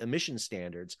meet emission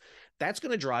standards, that's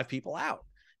going to drive people out.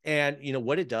 And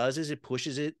what it does is it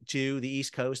pushes it to the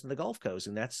East Coast and the Gulf Coast.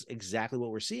 And that's exactly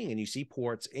what we're seeing. And you see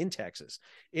ports in Texas,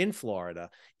 in Florida,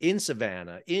 in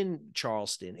Savannah, in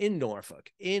Charleston, in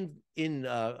Norfolk, in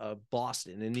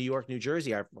Boston, in New York, New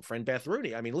Jersey. Our friend Beth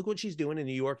Rooney, I mean, look what she's doing in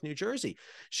New York, New Jersey.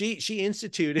 She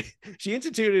instituted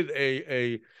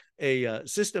a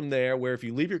system there where if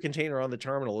you leave your container on the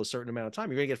terminal a certain amount of time,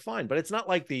 you're going to get fined. But it's not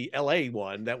like the LA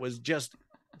one that was just,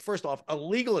 first off,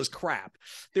 illegal as crap.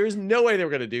 There's no way they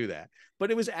were going to do that, but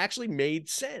it was actually made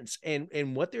sense.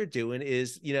 And what they're doing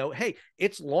is, hey,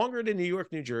 it's longer to New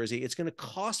York, New Jersey. It's going to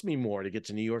cost me more to get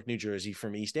to New York, New Jersey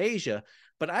from East Asia,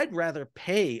 but I'd rather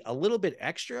pay a little bit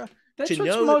extra. That's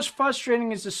what's most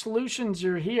frustrating is the solutions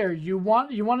are here. You want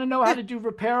to know how to do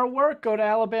repair work? Go to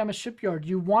Alabama Shipyard.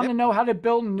 You want to know how to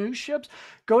build new ships?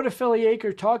 Go to Philly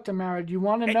Acre, talk to Maritime. You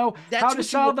want to know how to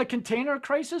solve the container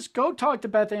crisis? Go talk to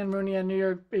Beth Ann Rooney at New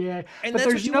York BA. But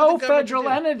there's no federal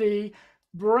entity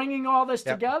bringing all this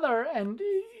together. And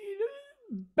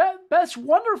Beth's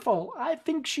wonderful. I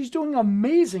think she's doing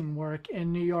amazing work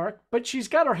in New York, but she's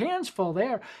got her hands full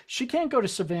there. She can't go to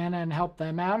Savannah and help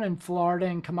them out, in Florida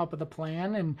and come up with a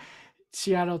plan, and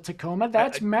Seattle, Tacoma.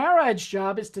 That's Marad's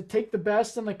job, is to take the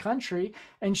best in the country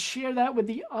and share that with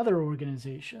the other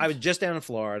organizations. I was just down in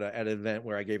Florida at an event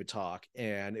where I gave a talk,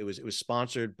 and it was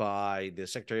sponsored by the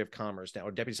Secretary of Commerce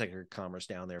or Deputy Secretary of Commerce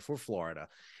down there for Florida.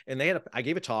 And I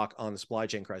gave a talk on the supply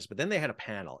chain crisis, but then they had a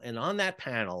panel, and on that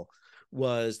panel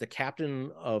was the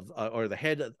captain of or the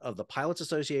head of the Pilots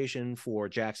Association for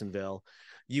Jacksonville.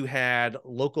 You had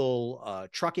local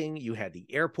trucking, you had the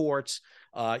airports,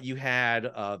 you had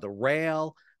the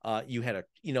rail, you had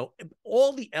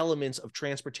all the elements of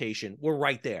transportation were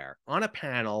right there on a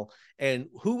panel, and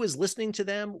who was listening to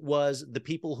them was the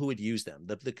people who had used them,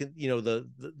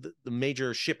 the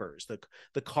major shippers,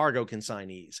 the cargo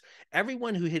consignees,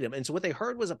 everyone who hit them. And so what they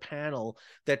heard was a panel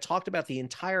that talked about the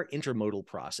entire intermodal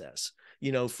process,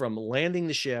 from landing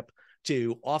the ship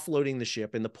to offloading the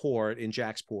ship in the port in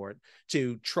Jacksport,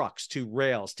 to trucks, to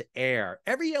rails, to air.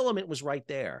 Every element was right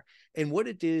there. And what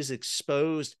it did is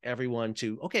exposed everyone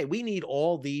to, okay, we need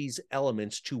all these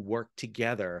elements to work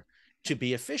together to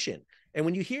be efficient. And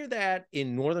when you hear that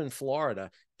in Northern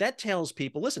Florida, that tells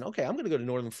people, listen, okay, I'm going to go to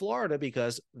Northern Florida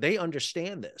because they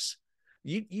understand this.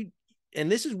 And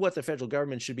this is what the federal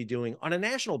government should be doing on a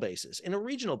national basis, in a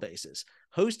regional basis,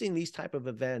 hosting these type of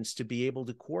events to be able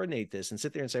to coordinate this and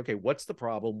sit there and say, okay, what's the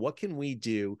problem? What can we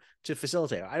do to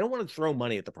facilitate? I don't want to throw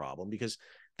money at the problem, because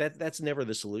that's never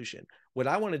the solution. What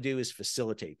I want to do is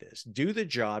facilitate this, do the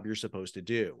job you're supposed to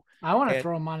do. I want to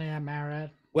throw money at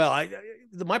Maritime. Well,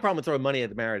 my problem with throwing money at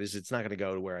the Maritime is it's not going to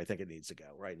go to where I think it needs to go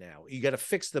right now. You got to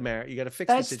fix the Maritime. You got to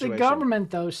fix the situation. That's the government,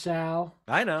 though, Sal.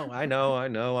 I know.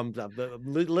 I'm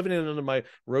living in under my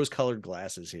rose-colored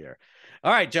glasses here.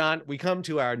 All right, John, we come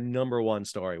to our number one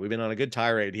story. We've been on a good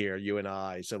tirade here, you and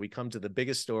I. So we come to the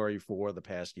biggest story for the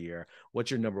past year.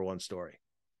 What's your number one story?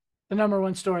 The number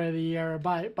one story of the year,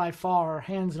 by far,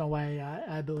 hands and away,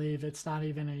 I believe it's not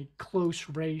even a close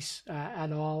race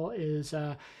at all, is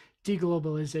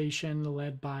deglobalization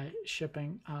led by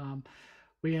shipping.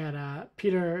 We had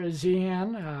Peter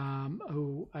Zeihan,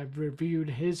 who I've reviewed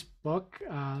his book,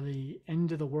 The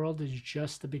End of the World is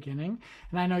Just the Beginning.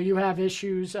 And I know you have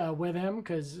issues with him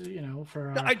because, for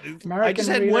American I just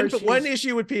had readers, one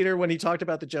issue with Peter when he talked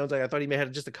about the Jones Act. I thought he may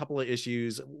have just a couple of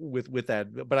issues with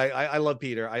that. But I love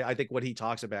Peter. I think what he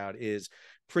talks about is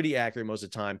pretty accurate most of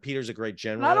the time. Peter's a great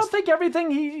generalist. I don't think everything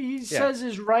he says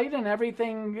is right, and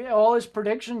all his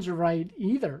predictions are right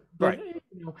either. But, right.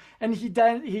 And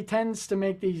he tends to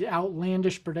make these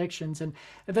outlandish predictions. And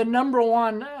the number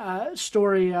one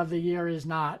story of the year is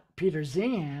not Peter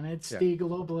Zeihan. It's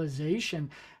deglobalization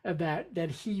that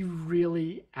he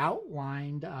really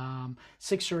outlined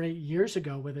 6 or 8 years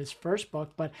ago with his first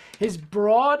book. But his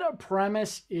broad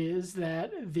premise is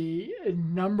that the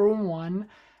number one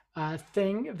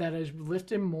thing that has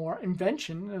lifted more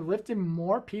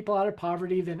people out of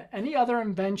poverty than any other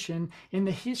invention in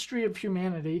the history of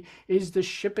humanity is the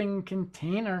shipping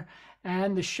container.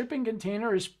 And the shipping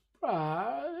container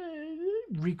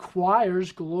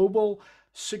requires global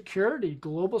security,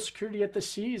 global security at the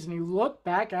seas. And you look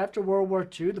back after World War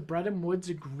II, the Bretton Woods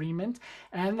Agreement,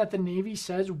 and that the Navy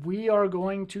says we are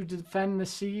going to defend the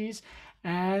seas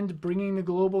and bringing the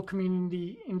global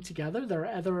community in together. There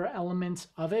are other elements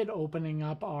of it, opening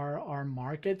up our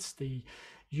markets, the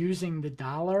using the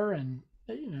dollar, and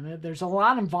there's a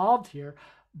lot involved here.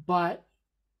 But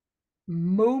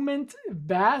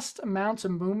vast amounts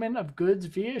of movement of goods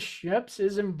via ships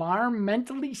is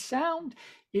environmentally sound.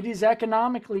 It is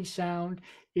economically sound.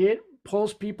 It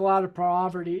pulls people out of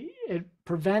poverty. It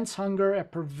prevents hunger.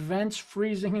 It prevents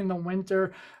freezing in the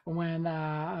winter when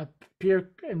a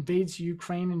peer invades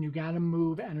Ukraine and you got to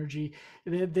move energy.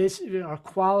 Our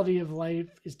quality of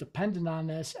life is dependent on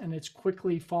this, and it's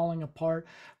quickly falling apart.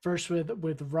 First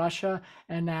with Russia,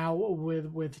 and now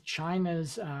with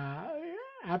China's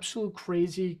absolute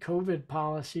crazy COVID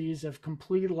policies of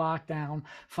complete lockdown,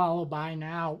 followed by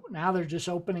now they're just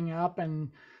opening up and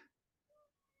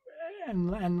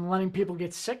letting people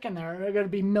get sick in there. There are going to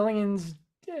be millions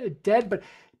dead, but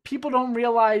people don't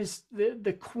realize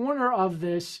the corner of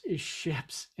this is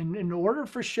ships. And in order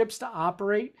for ships to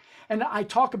operate, and I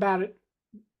talk about it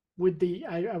with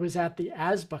I was at the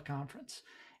ASBA conference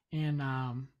in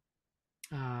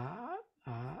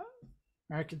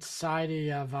American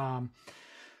Society of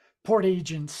Port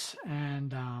Agents,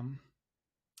 and I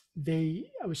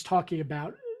was talking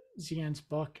about Zian's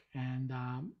book, and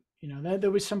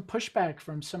there was some pushback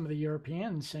from some of the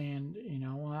Europeans saying,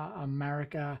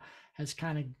 America has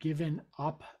kind of given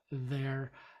up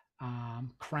their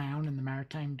crown in the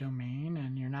maritime domain,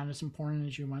 and you're not as important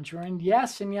as you once were. And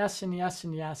yes, and yes, and yes,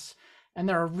 and yes. And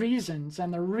there are reasons,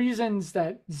 and the reasons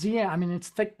that Zian, its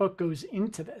thick book goes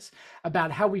into this,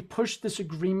 about how we pushed this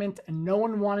agreement and no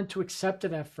one wanted to accept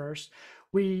it at first.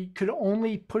 We could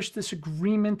only push this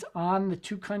agreement on the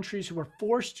two countries who were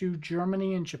forced to,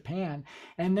 Germany and Japan.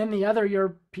 And then the other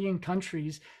European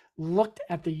countries looked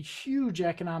at the huge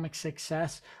economic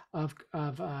success of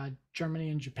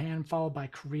Germany and Japan, followed by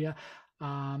Korea,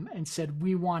 and said,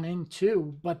 we want in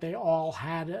too. But they all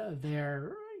had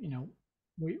their,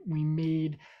 we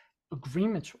made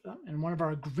agreements with them. And one of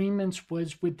our agreements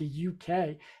was with the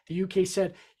UK. The UK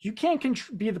said, you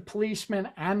can't be the policemen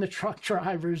and the truck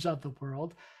drivers of the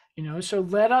world, so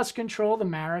let us control the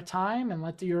maritime and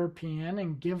let the European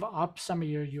and give up some of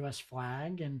your US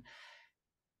flag,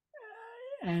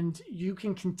 and you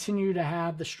can continue to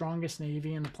have the strongest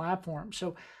Navy in the platform.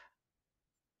 So,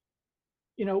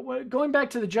 going back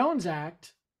to the Jones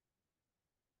Act,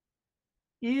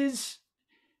 is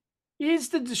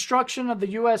the destruction of the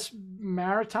U.S.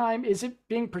 maritime, is it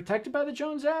being protected by the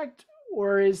Jones Act,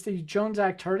 or is the Jones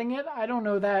Act hurting it? I don't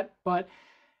know that, but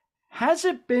has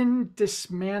it been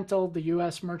dismantled, the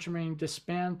U.S. merchant marine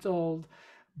dismantled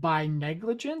by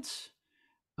negligence?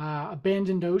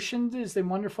 Abandoned Oceans is the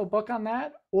wonderful book on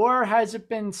that. Or has it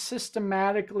been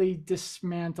systematically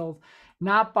dismantled,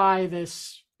 not by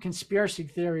this conspiracy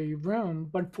theory room,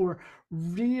 but for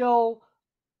real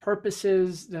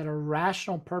purposes that are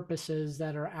rational purposes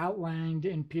that are outlined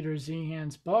in Peter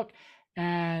Zihan's book?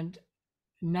 And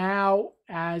now,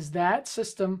 as that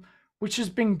system, which has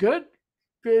been good,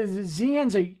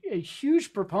 Zihan's a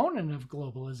huge proponent of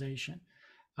globalization.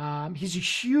 He's a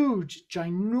huge,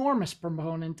 ginormous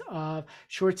proponent of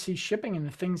short sea shipping and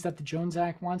the things that the Jones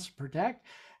Act wants to protect,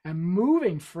 and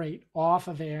moving freight off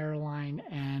of airline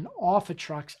and off of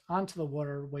trucks onto the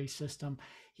waterway system.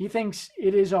 He thinks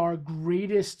it is our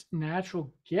greatest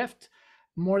natural gift,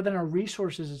 more than our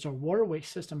resources. It's our waterway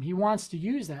system. He wants to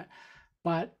use that.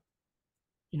 But,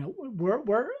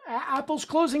 we're Apple's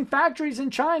closing factories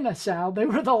in China, Sal. They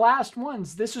were the last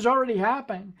ones. This is already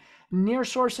happening. Near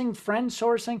sourcing, friend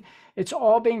sourcing, it's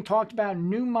all being talked about.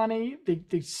 New money.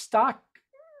 The stock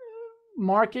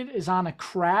market is on a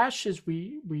crash as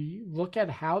we look at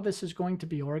how this is going to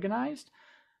be organized.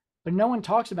 But no one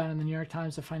talks about it in the New York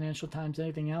Times, the Financial Times,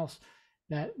 anything else,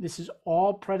 that this is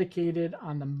all predicated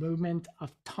on the movement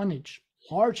of tonnage,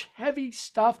 large, heavy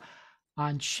stuff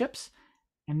on ships,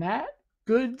 and that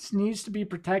goods needs to be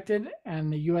protected.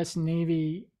 And the U.S.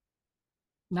 Navy,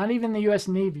 not even the U.S.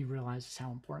 Navy realizes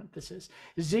how important this is.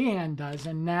 Zihan does,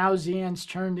 and now Zihan's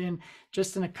turned in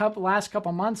just in last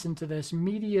couple months into this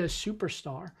media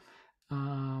superstar.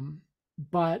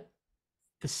 But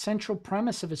the central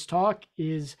premise of his talk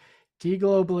is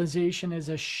deglobalization is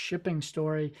a shipping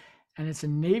story, and it's a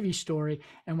Navy story.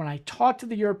 And when I talk to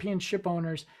the European ship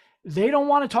owners, they don't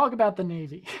want to talk about the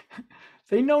Navy.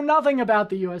 They know nothing about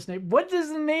the U.S. Navy. What does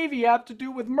the Navy have to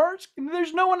do with Maersk?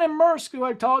 There's no one in Maersk who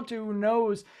I talk to who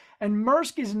knows. And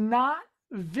Maersk is not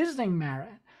visiting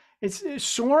Marin. It's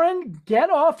Soren, get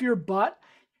off your butt,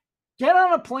 get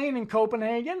on a plane in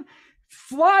Copenhagen,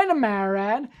 fly to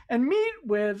Marad and meet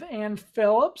with Ann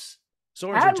Phillips,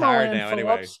 Soren's Admiral retired Ann now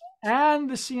anyway. Phillips, and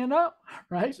the CNO,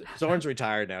 right? Soren's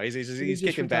retired now. He's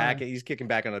kicking back. Retired. He's kicking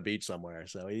back on a beach somewhere.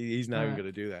 So he's not even Right. going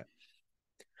to do that.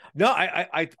 No,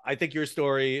 I think your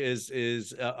story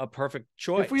is a perfect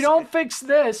choice. If we don't fix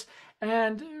this,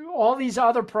 and all these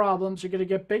other problems are going to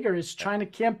get bigger, is China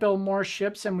can't build more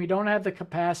ships and we don't have the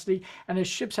capacity, and the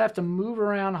ships have to move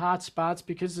around hot spots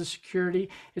because of security.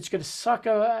 It's going to suck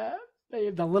the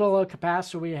little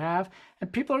capacity we have,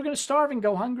 and people are going to starve and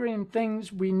go hungry, and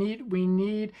things we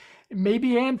need.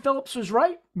 Maybe Ann Phillips was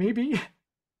right. Maybe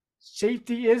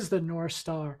safety is the North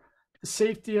Star, the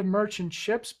safety of merchant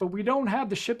ships, but we don't have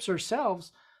the ships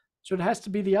ourselves. So it has to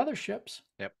be the other ships.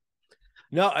 Yep.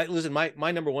 No, listen,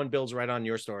 my number one builds right on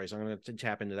your story. So I'm going to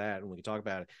tap into that and we can talk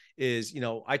about it. Is,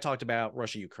 I talked about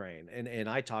Russia, Ukraine, and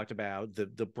I talked about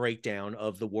the breakdown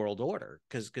of the world order.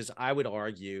 Because I would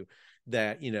argue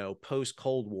that, post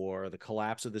Cold War, the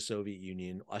collapse of the Soviet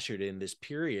Union ushered in this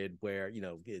period where,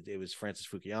 it was Francis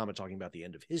Fukuyama talking about the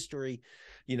end of history.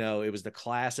 It was the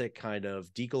classic kind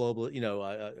of deglobal,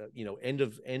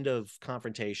 end of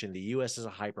confrontation. The U.S. is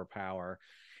a hyperpower.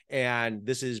 And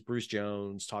this is Bruce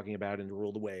Jones talking about in To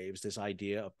Rule the Waves, this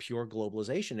idea of pure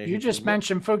globalization. And you just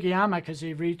mentioned Fukuyama because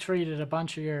he retweeted a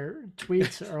bunch of your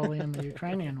tweets early in the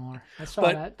Ukrainian war. I saw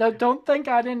that. Don't think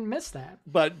I didn't miss that.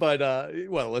 But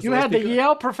you had the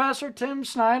Yale professor Tim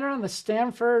Snyder and the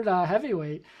Stanford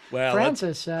heavyweight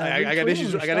Francis. I got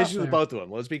issues with both of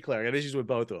them. Let's be clear. I got issues with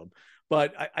both of them.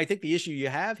 But I think the issue you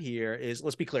have here is,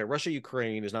 let's be clear,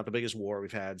 Russia-Ukraine is not the biggest war we've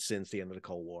had since the end of the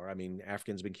Cold War. I mean,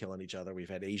 Africans have been killing each other. We've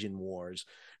had Asian wars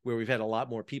where we've had a lot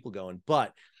more people going.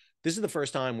 But this is the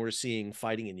first time we're seeing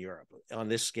fighting in Europe on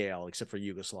this scale, except for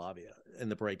Yugoslavia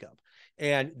and the breakup.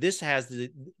 And this has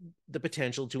the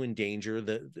potential to endanger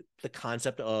the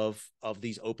concept of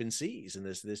these open seas and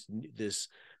this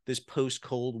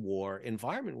post-Cold War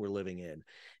environment we're living in.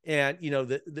 And,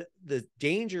 the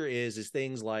danger is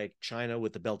things like China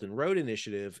with the Belt and Road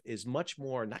Initiative is much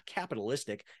more not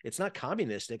capitalistic. It's not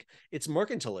communistic. It's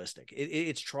mercantilistic.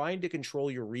 It's trying to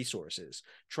control your resources,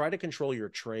 try to control your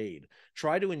trade,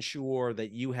 try to ensure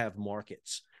that you have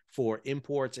markets for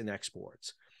imports and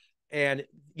exports. And,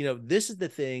 this is the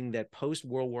thing that post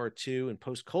World War II and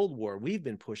post Cold War, we've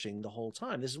been pushing the whole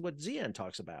time. This is what Zian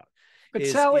talks about. But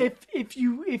Sal,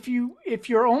 if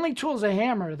your only tool is a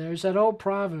hammer, there's that old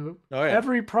proverb. Oh, yeah.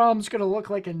 Every problem's going to look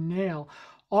like a nail.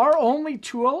 Our only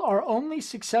tool, our only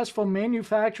successful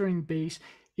manufacturing base,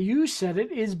 you said it,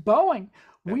 is Boeing.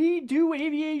 Yeah. We do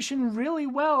aviation really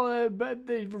well, but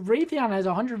the Raytheon has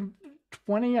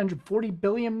 140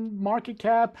 billion market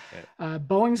cap. Yeah.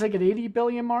 Boeing's like an 80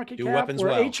 billion market cap. Weapons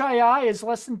where well. HII is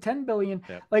less than 10 billion.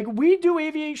 Yeah. Like, we do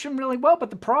aviation really well,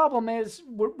 but the problem is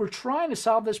we're trying to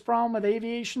solve this problem with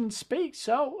aviation and space.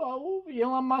 So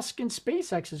Elon Musk and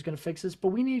SpaceX is going to fix this, but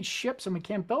we need ships and we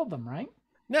can't build them, right?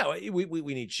 No,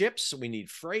 we need ships, we need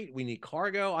freight, we need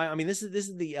cargo. I mean, this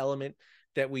is the element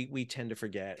that we tend to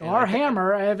forget. And our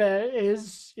hammer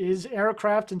is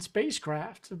aircraft and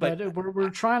spacecraft, but we're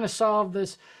trying to solve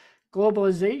this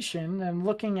globalization and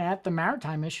looking at the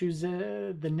maritime issues,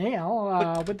 the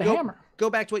nail with the hammer. Go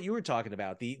back to what you were talking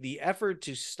about. The effort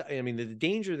to, the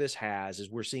danger this has is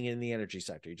we're seeing it in the energy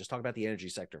sector. You just talk about the energy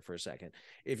sector for a second.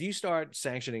 If you start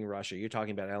sanctioning Russia, you're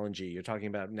talking about LNG, you're talking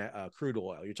about crude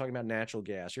oil, you're talking about natural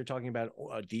gas, you're talking about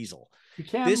diesel. You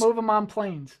can't move them on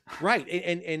planes. Right.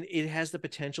 And it has the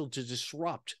potential to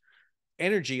disrupt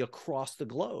energy across the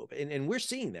globe. And we're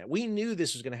seeing that. We knew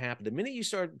this was going to happen. The minute you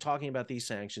start talking about these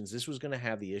sanctions, this was going to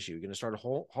have the issue. You're going to start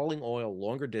hauling oil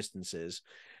longer distances.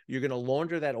 You're going to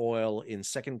launder that oil in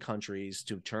second countries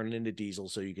to turn it into diesel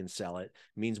so you can sell it.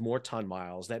 It means more ton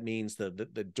miles. That means the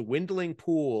dwindling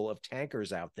pool of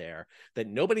tankers out there that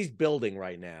nobody's building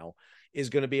right now is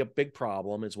going to be a big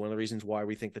problem. It's one of the reasons why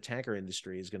we think the tanker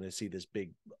industry is going to see this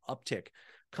big uptick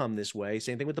come this way.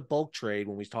 Same thing with the bulk trade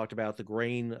when we talked about the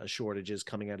grain shortages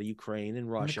coming out of Ukraine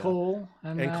and Russia,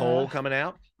 and coal coming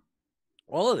out.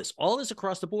 All of this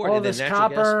across the board. All of this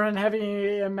copper and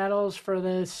heavy metals for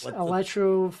this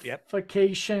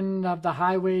electrification of the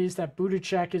highways that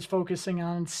Buttigieg is focusing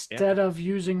on instead of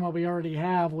using what we already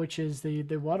have, which is the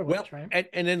waterways, right?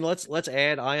 And then let's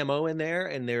add IMO in there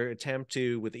and their attempt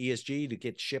with ESG to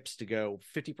get ships to go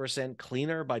 50%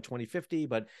 cleaner by 2050.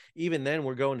 But even then,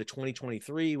 we're going to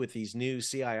 2023 with these new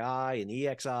CII and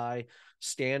EXI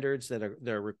standards that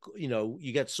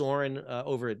you get Soren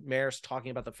over at Maersk talking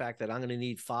about the fact that I'm going to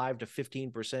need 5 to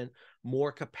 15%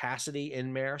 more capacity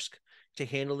in Maersk to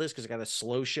handle this because I got to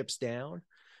slow ships down.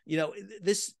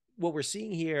 This what we're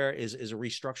seeing here is a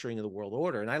restructuring of the world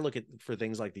order. And I look at for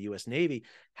things like the U.S. Navy.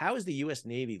 How is the U.S.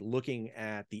 Navy looking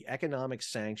at the economic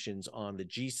sanctions on the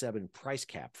G7 price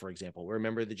cap, for example?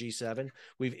 Remember the G7?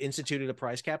 We've instituted a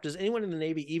price cap. Does anyone in the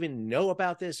Navy even know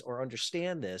about this or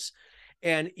understand this?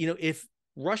 And, if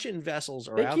Russian vessels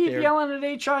are out there. They keep yelling at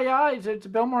HII to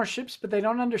build more ships, but they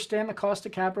don't understand the cost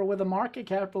of capital with a market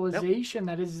capitalization.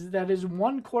 Nope. That is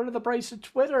 1/4 the price of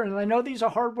Twitter. And I know these are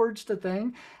hard words to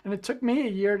think, and it took me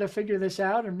a year to figure this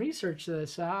out and research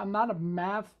this. I'm not a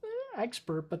math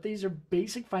expert, but these are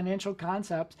basic financial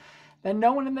concepts that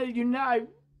no one in the I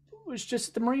was just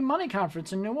at the Marine Money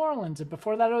Conference in New Orleans, and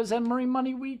before that I was at Marine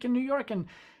Money Week in New York, and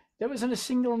there wasn't a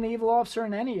single naval officer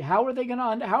in any. How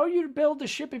are you to build a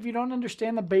ship if you don't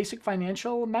understand the basic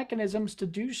financial mechanisms to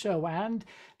do so, and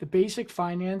the basic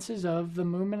finances of the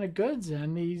movement of goods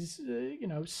and these,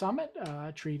 summit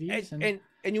treaties? And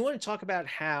you want to talk about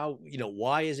how,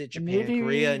 why is it Japan, Navy,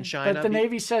 Korea, and China? But the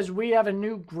Navy says we have a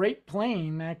new great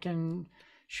plane that can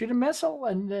shoot a missile,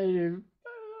 and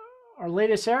our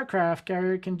latest aircraft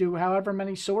carrier can do however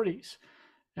many sorties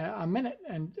a minute.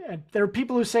 And there are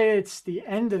people who say it's the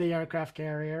end of the aircraft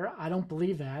carrier. I don't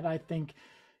believe that. I think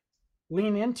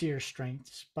lean into your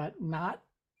strengths, but not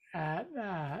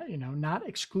not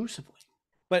exclusively.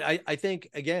 But I think,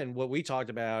 again, what we talked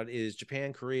about is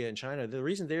Japan, Korea, and China. The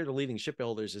reason they're the leading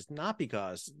shipbuilders is not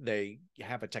because they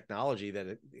have a technology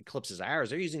that eclipses ours.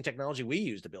 They're using technology we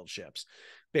use to build ships.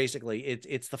 Basically,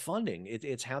 it's the funding.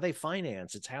 It's how they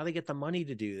finance. It's how they get the money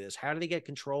to do this. How do they get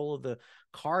control of the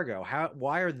cargo?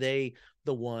 Why are they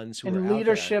the ones who are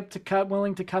leadership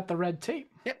willing to cut the red tape?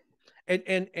 Yep.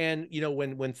 And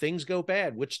when things go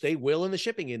bad, which they will in the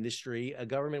shipping industry, a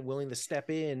government willing to step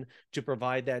in to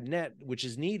provide that net, which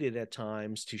is needed at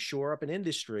times to shore up an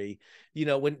industry.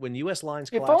 When U.S. lines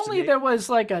collapse, if only there was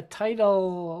like a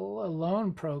title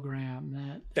loan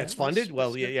program that's funded.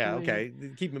 Well, yeah, okay.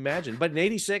 Keep imagine. But in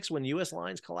 '86, when U.S.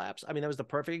 lines collapsed, I mean, that was the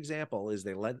perfect example. Is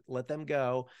they let them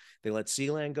go. They let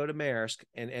Sealand go to Maersk,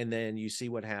 and then you see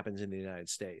what happens in the United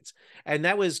States. And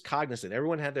that was cognizant.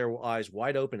 Everyone had their eyes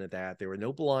wide open at that. There were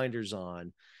no blinders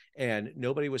on, and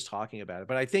nobody was talking about it.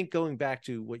 But I think going back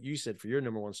to what you said for your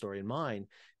number one story and mine,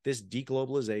 this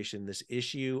deglobalization, this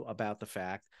issue about the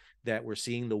fact that we're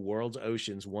seeing the world's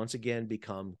oceans once again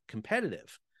become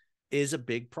competitive is a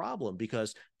big problem,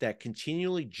 because that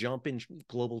continually jump in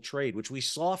global trade, which we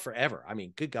saw forever. I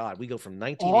mean, good God, we go from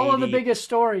 1980. All of the biggest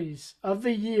stories of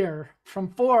the year from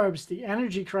Forbes, the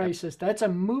energy crisis, that's a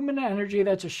movement of energy,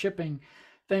 that's a shipping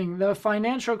thing. The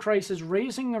financial crisis,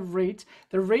 raising the rates.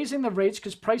 They're raising the rates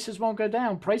because prices won't go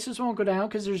down. Prices won't go down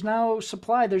because there's no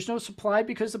supply. There's no supply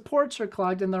because the ports are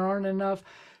clogged and there aren't enough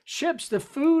ships. The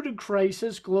food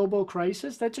crisis, global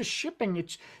crisis, that's a shipping.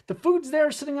 It's the food's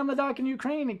there sitting on the dock in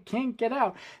Ukraine. It can't get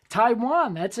out.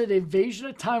 Taiwan, that's an invasion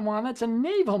of Taiwan. That's a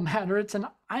naval matter. It's an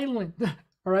island.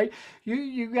 All right.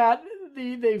 You got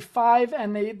the five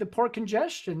and the port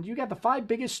congestion. You got the five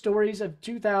biggest stories of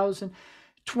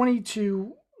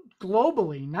 2022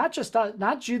 globally, not the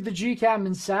gCaptain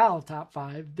and Sal top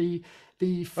five, the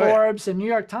Forbes and New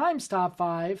York Times top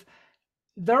five.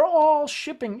 They're all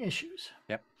shipping issues.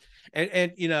 Yep.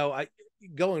 And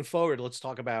going forward, let's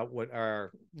talk about what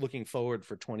are looking forward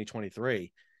for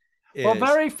 2023. Well,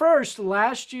 very first,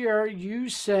 last year you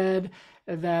said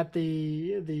that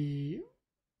the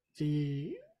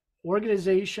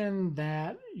organization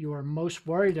that you are most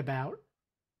worried about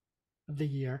of the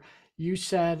year, you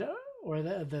said, or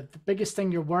the biggest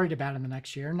thing you're worried about in the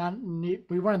next year.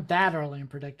 We weren't that early in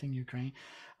predicting Ukraine.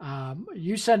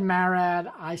 You said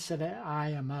MARAD, I said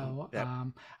IMO. Yep.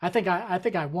 I think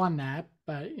I won that,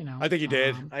 but I think you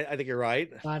did. I think you're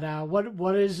right. But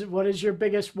what is your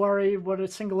biggest worry? What a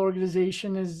single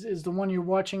organization is the one you're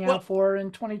watching out for in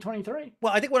 2023?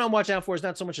 Well, I think what I'm watching out for is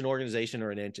not so much an organization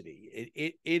or an entity.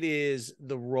 It is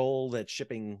the role that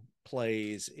shipping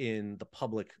plays in the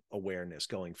public awareness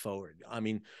going forward. I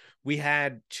mean, we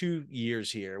had 2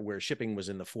 years here where shipping was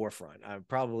in the forefront.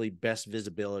 Probably best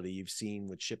visibility you've seen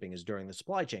with shipping is during the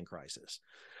supply chain crisis.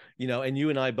 And you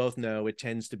and I both know it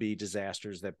tends to be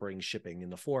disasters that bring shipping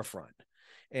in the forefront.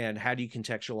 And how do you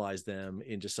contextualize them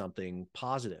into something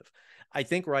positive? I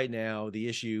think right now the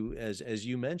issue, as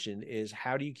you mentioned, is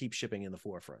how do you keep shipping in the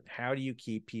forefront? How do you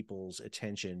keep people's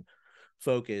attention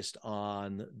focused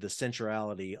on the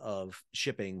centrality of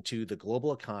shipping to the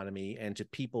global economy and to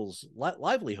people's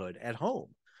livelihood at home?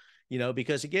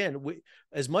 Because again,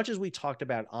 as much as we talked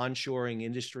about onshoring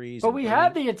industries, but we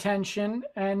had the attention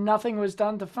and nothing was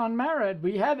done to fund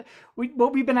MARAD.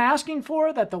 What we've been asking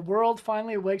for, that the world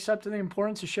finally wakes up to the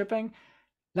importance of shipping,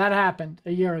 that happened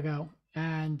a year ago,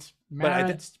 and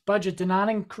MARAD's budget did not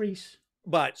increase.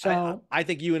 But So I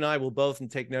think you and I will both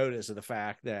take notice of the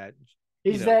fact that,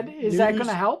 is that going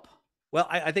to help? Well,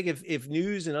 I think if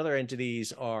news and other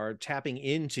entities are tapping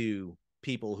into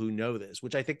people who know this,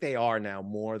 which I think they are now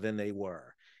more than they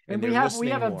were, and we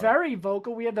have a very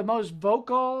vocal, we have the most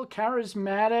vocal,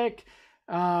 charismatic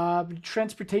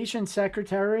transportation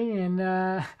secretary in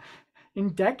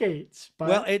decades.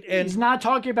 But he's not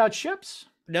talking about ships.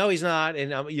 No, he's not.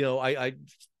 And I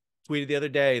tweeted the other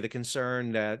day the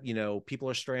concern that people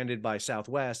are stranded by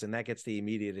Southwest, and that gets the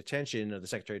immediate attention of the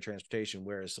Secretary of Transportation,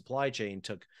 whereas supply chain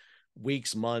took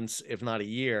weeks, months, if not a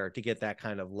year, to get that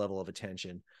kind of level of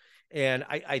attention. And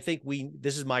I think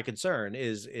this is my concern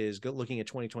is looking at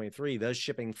 2023, does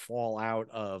shipping fall out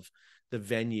of the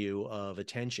venue of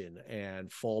attention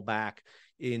and fall back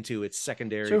into its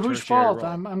secondary? So whose fault?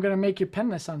 I'm going to make you pin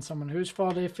this on someone. Whose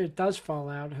fault if it does fall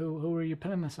out? Who are you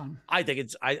pinning this on? I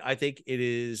think it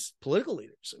is political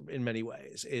leaders in many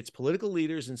ways. It's political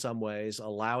leaders in some ways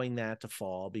allowing that to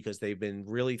fall because they've been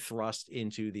really thrust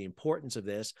into the importance of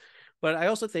this. But I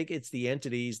also think it's the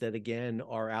entities that, again,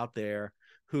 are out there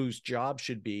whose job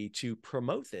should be to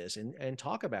promote this and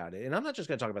talk about it. And I'm not just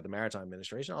going to talk about the Maritime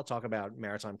Administration. I'll talk about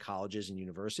maritime colleges and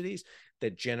universities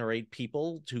that generate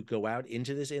people to go out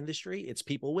into this industry. It's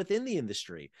people within the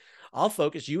industry. I'll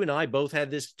focus. You and I both had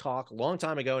this talk a long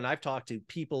time ago, and I've talked to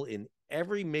people in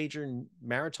every major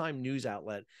maritime news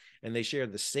outlet, and they share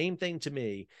the same thing to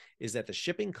me, is that the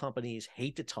shipping companies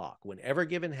hate to talk. Whenever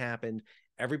given happened,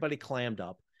 everybody clammed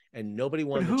up. And nobody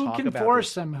wanted to talk about it. Who can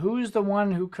force them? Who's the one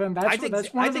who can?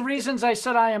 That's one of the reasons I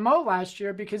said IMO last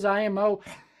year, because IMO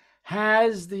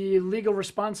has the legal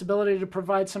responsibility to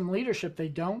provide some leadership. They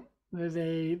don't.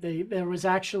 There was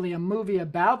actually a movie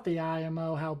about the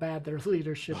IMO, how bad their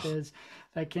leadership is,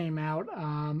 that came out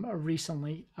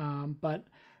recently. But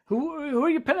who are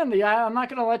you pinning? I'm not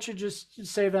going to let you just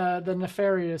say the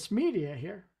nefarious media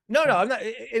here. No, I'm not,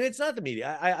 and it's not the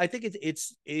media. I think it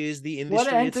is the industry.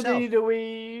 What entity itself. Do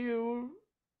we?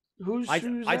 I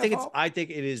think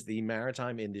it is the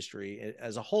maritime industry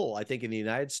as a whole. I think in the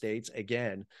United States,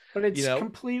 again, but it's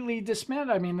completely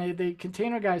dismantled. I mean, the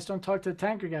container guys don't talk to the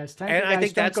tanker guys. Tanker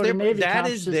guys don't go to Navy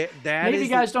conferences. Navy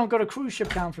guys don't go to cruise ship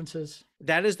conferences.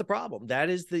 That is the problem. That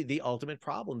is the ultimate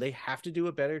problem. They have to do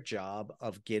a better job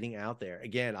of getting out there.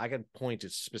 Again, I can point to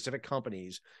specific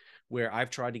companies where I've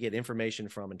tried to get information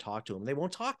from and talk to them. They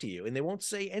won't talk to you, and they won't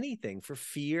say anything for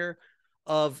fear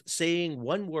of saying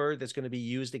one word that's going to be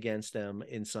used against them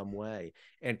in some way.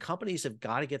 And companies have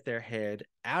got to get their head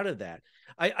out of that.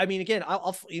 I mean, again,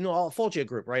 I'll fold you a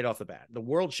group right off the bat. The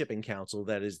World Shipping Council,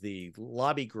 that is the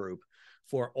lobby group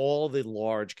for all the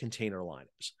large container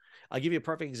liners. I'll give you a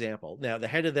perfect example. Now, the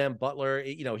head of them, Butler,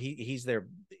 he's their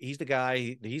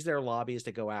lobbyist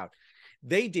to go out.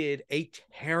 They did a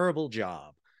terrible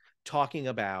job talking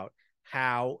about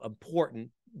how important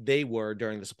they were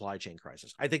during the supply chain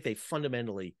crisis. I think they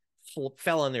fundamentally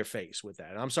fell on their face with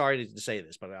that. And I'm sorry to say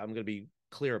this, but I'm going to be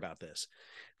clear about this.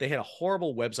 They had a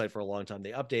horrible website for a long time.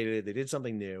 They updated it. They did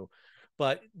something new,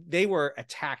 but they were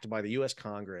attacked by the U.S.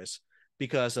 Congress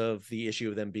because of the issue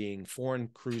of them being foreign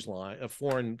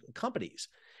companies.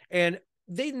 And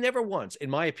they never once, in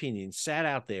my opinion, sat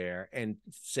out there and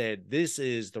said, this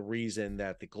is the reason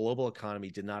that the global economy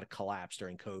did not collapse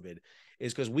during COVID,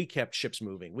 is because we kept ships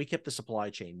moving. We kept the supply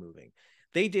chain moving.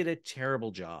 They did a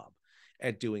terrible job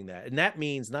at doing that. And that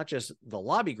means not just the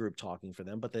lobby group talking for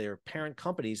them, but their parent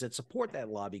companies that support that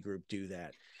lobby group do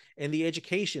that. And the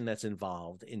education that's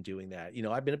involved in doing that.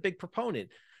 I've been a big proponent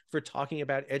for talking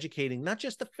about educating not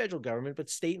just the federal government, but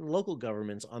state and local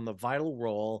governments on the vital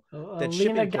role that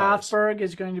Lena Gothberg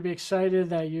is going to be excited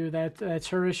that that's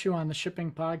her issue on the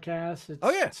shipping podcast.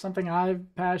 It's something I'm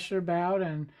passionate about,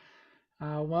 and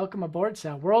welcome aboard,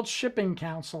 Sal. World Shipping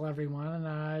Council, everyone.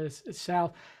 And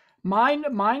Sal,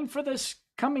 mine for this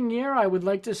coming year, I would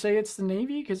like to say it's the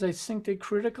Navy, because I think they're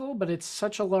critical, but it's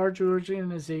such a large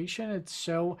organization.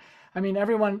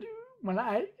 Everyone, when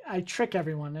I trick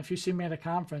everyone, if you see me at a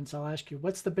conference, I'll ask you,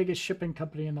 what's the biggest shipping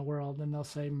company in the world? And they'll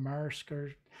say Maersk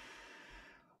or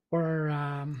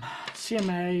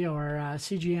CMA or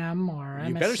CGM or MSC.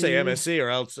 You better say MSC or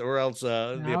else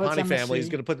the Apani family is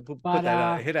going to put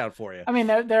that hit out for you. I mean,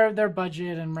 their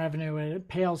budget and revenue, it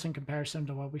pales in comparison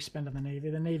to what we spend on the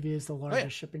Navy. The Navy is the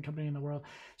largest shipping company in the world,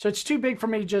 so it's too big for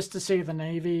me just to say the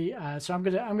Navy. So I'm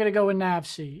gonna go with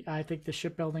NAVSEA. I think the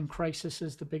shipbuilding crisis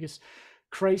is the biggest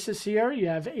crisis here. You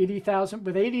have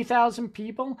 80,000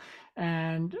 people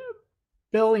and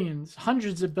billions,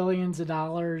 hundreds of billions of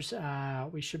dollars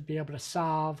we should be able to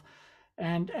solve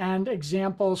and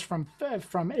examples from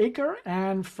Acre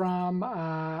and from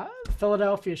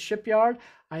Philadelphia Shipyard.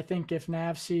 I think if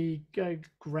NAVSEA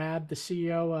grabbed the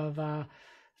CEO of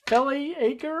Philly,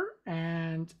 Acre,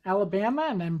 and Alabama,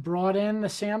 and then brought in the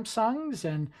Samsungs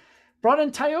and brought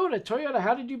in Toyota.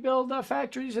 How did you build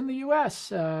factories in the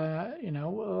U.S.?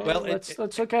 Let's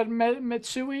look at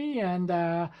Mitsui and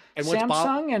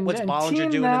Samsung and Bollinger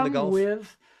team doing them in the Gulf?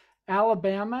 with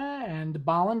Alabama and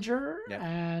Bollinger. Yeah.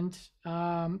 And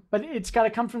but it's got to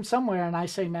come from somewhere. And I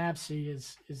say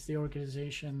NAVSEA is the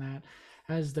organization that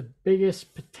has the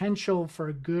biggest potential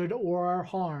for good or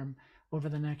harm over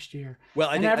the next year. Well,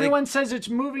 everyone says it's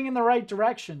moving in the right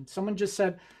direction. Someone just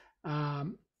said,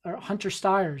 Hunter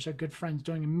Stiers, our good friends,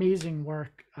 doing amazing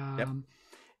work.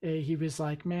 He was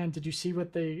like, man, did you see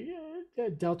what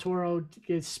Del Toro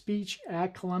his speech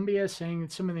at Columbia saying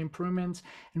some of the improvements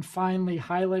and finally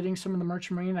highlighting some of the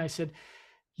merchant marine? I said,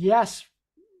 yes,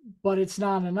 but it's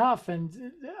not enough.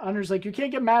 And Hunter's like, you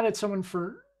can't get mad at someone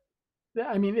for,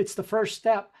 it's the first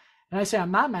step. And I say,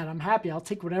 I'm not mad. I'm happy. I'll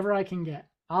take whatever I can get.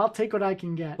 I'll take what I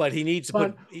can get. But he needs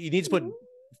to put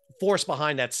force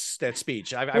behind that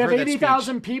speech. I've heard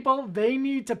 80,000 people. They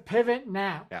need to pivot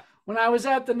now. Yeah. When I was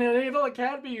at the Naval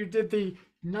Academy, you did the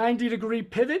 90-degree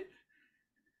pivot.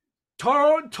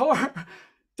 Del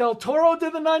Toro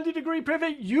did the 90-degree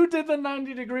pivot. You did the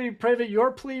 90-degree pivot.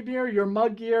 Your plebe year, your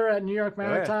mug year at New York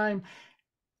Maritime.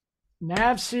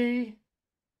 NAVSEA,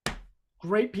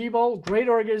 great people, great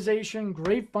organization,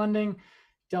 great funding.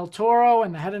 Del Toro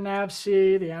and the head of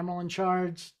NAVSEA, the admiral in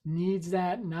charge, needs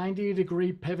that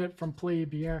 90-degree pivot from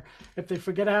plebe year. If they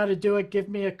forget how to do it, give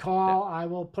me a call. I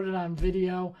will put it on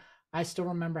video. I still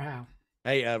remember how.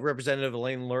 Hey, Representative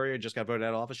Elaine Luria just got voted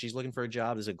out of office. She's looking for a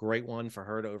job. This is a great one for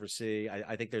her to oversee.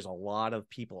 I think there's a lot of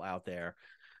people out there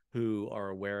who are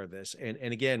aware of this. And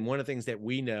again, one of the things that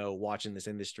we know watching this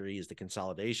industry is the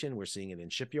consolidation. We're seeing it in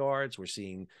shipyards. We're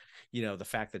seeing, the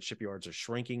fact that shipyards are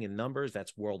shrinking in numbers.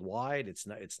 That's worldwide.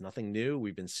 It's nothing new.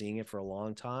 We've been seeing it for a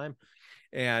long time.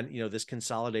 And, this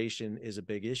consolidation is a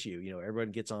big issue.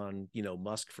 Everyone gets on,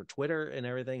 Musk for Twitter and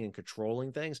everything and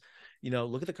controlling things.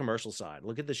 Look at the commercial side,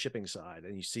 look at the shipping side,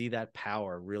 and you see that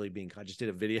power really being, I just did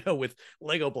a video with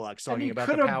Lego blocks talking about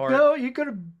the power. He could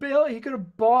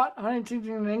have bought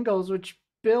Huntington and Ingalls, which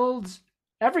builds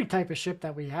every type of ship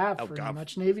that we have, pretty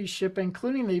much. Navy shipping,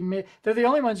 including they're the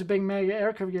only ones with big mega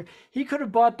aircraft gear. He could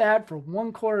have bought that for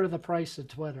 1/4 of the price of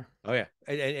Twitter. Oh yeah,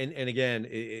 and again,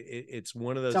 it's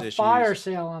one of those issues. It's a fire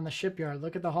sale on the Shipyard.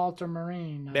 Look at the Halter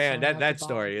Marine. Man, that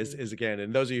story is again,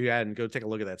 and those of you who hadn't, go take a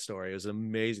look at that story. It was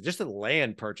amazing. Just the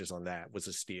land purchase on that was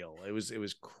a steal. It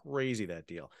was crazy, that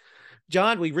deal.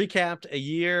 John, we recapped a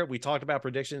year. We talked about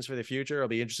predictions for the future. It'll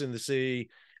be interesting to see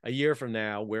a year from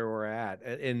now where we're at.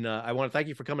 And I want to thank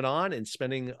you for coming on and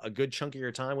spending a good chunk of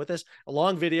your time with us. A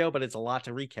long video, but it's a lot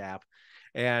to recap.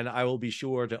 And I will be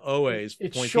sure to always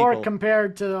it's point short people...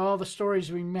 compared to all the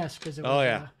stories we missed, because it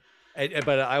was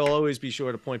but I will always be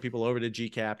sure to point people over to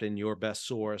gCaptain, your best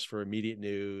source for immediate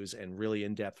news and really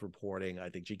in-depth reporting. I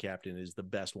think gCaptain is the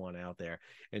best one out there.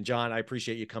 And John, I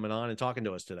appreciate you coming on and talking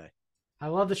to us today. I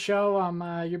love the show.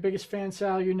 I'm your biggest fan,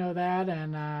 Sal. You know that.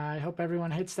 And I hope everyone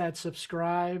hits that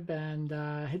subscribe and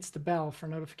hits the bell for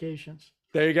notifications.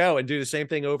 There you go. And do the same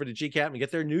thing over to gCaptain and get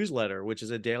their newsletter, which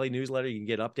is a daily newsletter. You can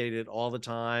get updated all the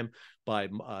time by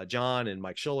John and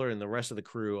Mike Schuller and the rest of the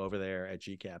crew over there at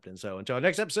gCaptain. So until our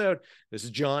next episode, this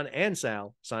is John and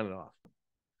Sal signing off.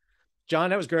 John,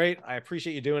 that was great. I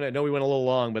appreciate you doing it. I know we went a little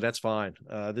long, but that's fine.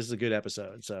 This is a good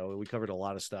episode. So we covered a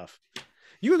lot of stuff.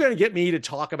 You were going to get me to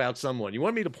talk about someone. You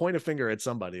want me to point a finger at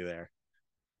somebody there.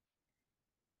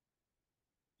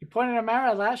 You pointed at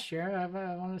Marad last year. I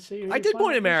want to see. I did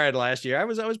point at Marad last year. I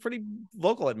was pretty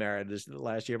vocal at Marad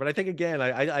last year, but I think again,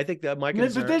 I think that my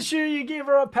concern. But this year you gave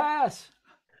her a pass.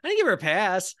 I didn't give her a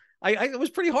pass. I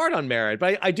was pretty hard on Marad,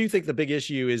 but I do think the big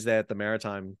issue is that the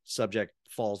maritime subject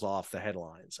falls off the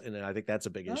headlines, and I think that's a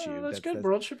big issue. That's good.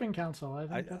 World Shipping Council.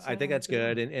 I think that's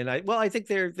good, and I think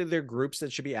there are groups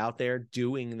that should be out there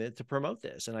doing that to promote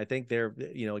this, and I think they're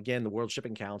again, the World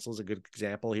Shipping Council is a good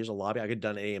example. Here's a lobby. I could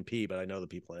have done AMP, but I know the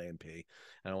people at AMP.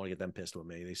 I don't want to get them pissed with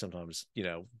me. They sometimes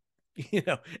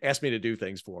ask me to do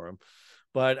things for them,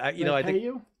 but I think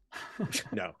you.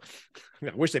 No,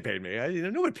 I wish they paid me.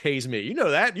 No one pays me. You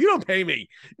know that. You don't pay me.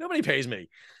 Nobody pays me.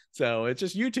 So it's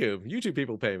just YouTube. YouTube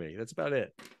people pay me. That's about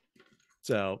it.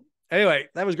 So anyway,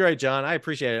 that was great, John. I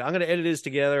appreciate it. I'm going to edit this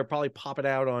together, probably pop it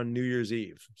out on New Year's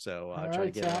Eve. So I'll try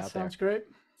to get it out there. Sounds great.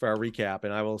 For our recap,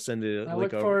 and I will send it. I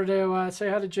look forward to say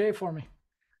hi to Jay for me.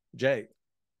 Jay.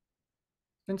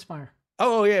 Vincemeyer.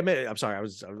 Oh yeah, I'm sorry. I'm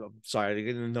sorry. I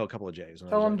didn't know a couple of J's.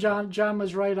 Tell him John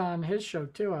was right on his show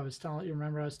too. I was telling you.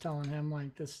 Remember, I was telling him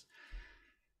like this.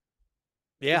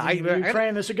 Yeah,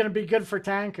 Ukraine, this is going to be good for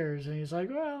tankers, and he's like,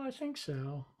 "Well, I think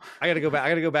so." I got to go back. I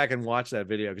got to go back and watch that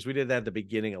video because we did that at the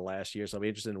beginning of last year. So I'm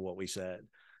interested in what we said.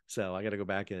 So I got to go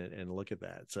back and look at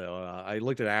that. So I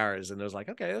looked at ours and I was like,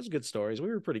 okay, those are good stories. We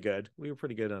were pretty good. We were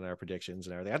pretty good on our predictions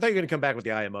and everything. I thought you were going to come back with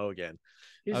the IMO again.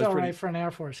 He's all right for an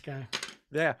Air Force guy.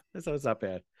 Yeah, it's not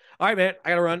bad. All right, man. I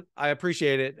got to run. I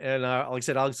appreciate it. And like I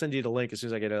said, I'll send you the link as soon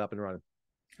as I get it up and running.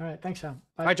 All right. Thanks, Sam.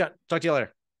 Bye. All right, John. Talk to you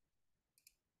later.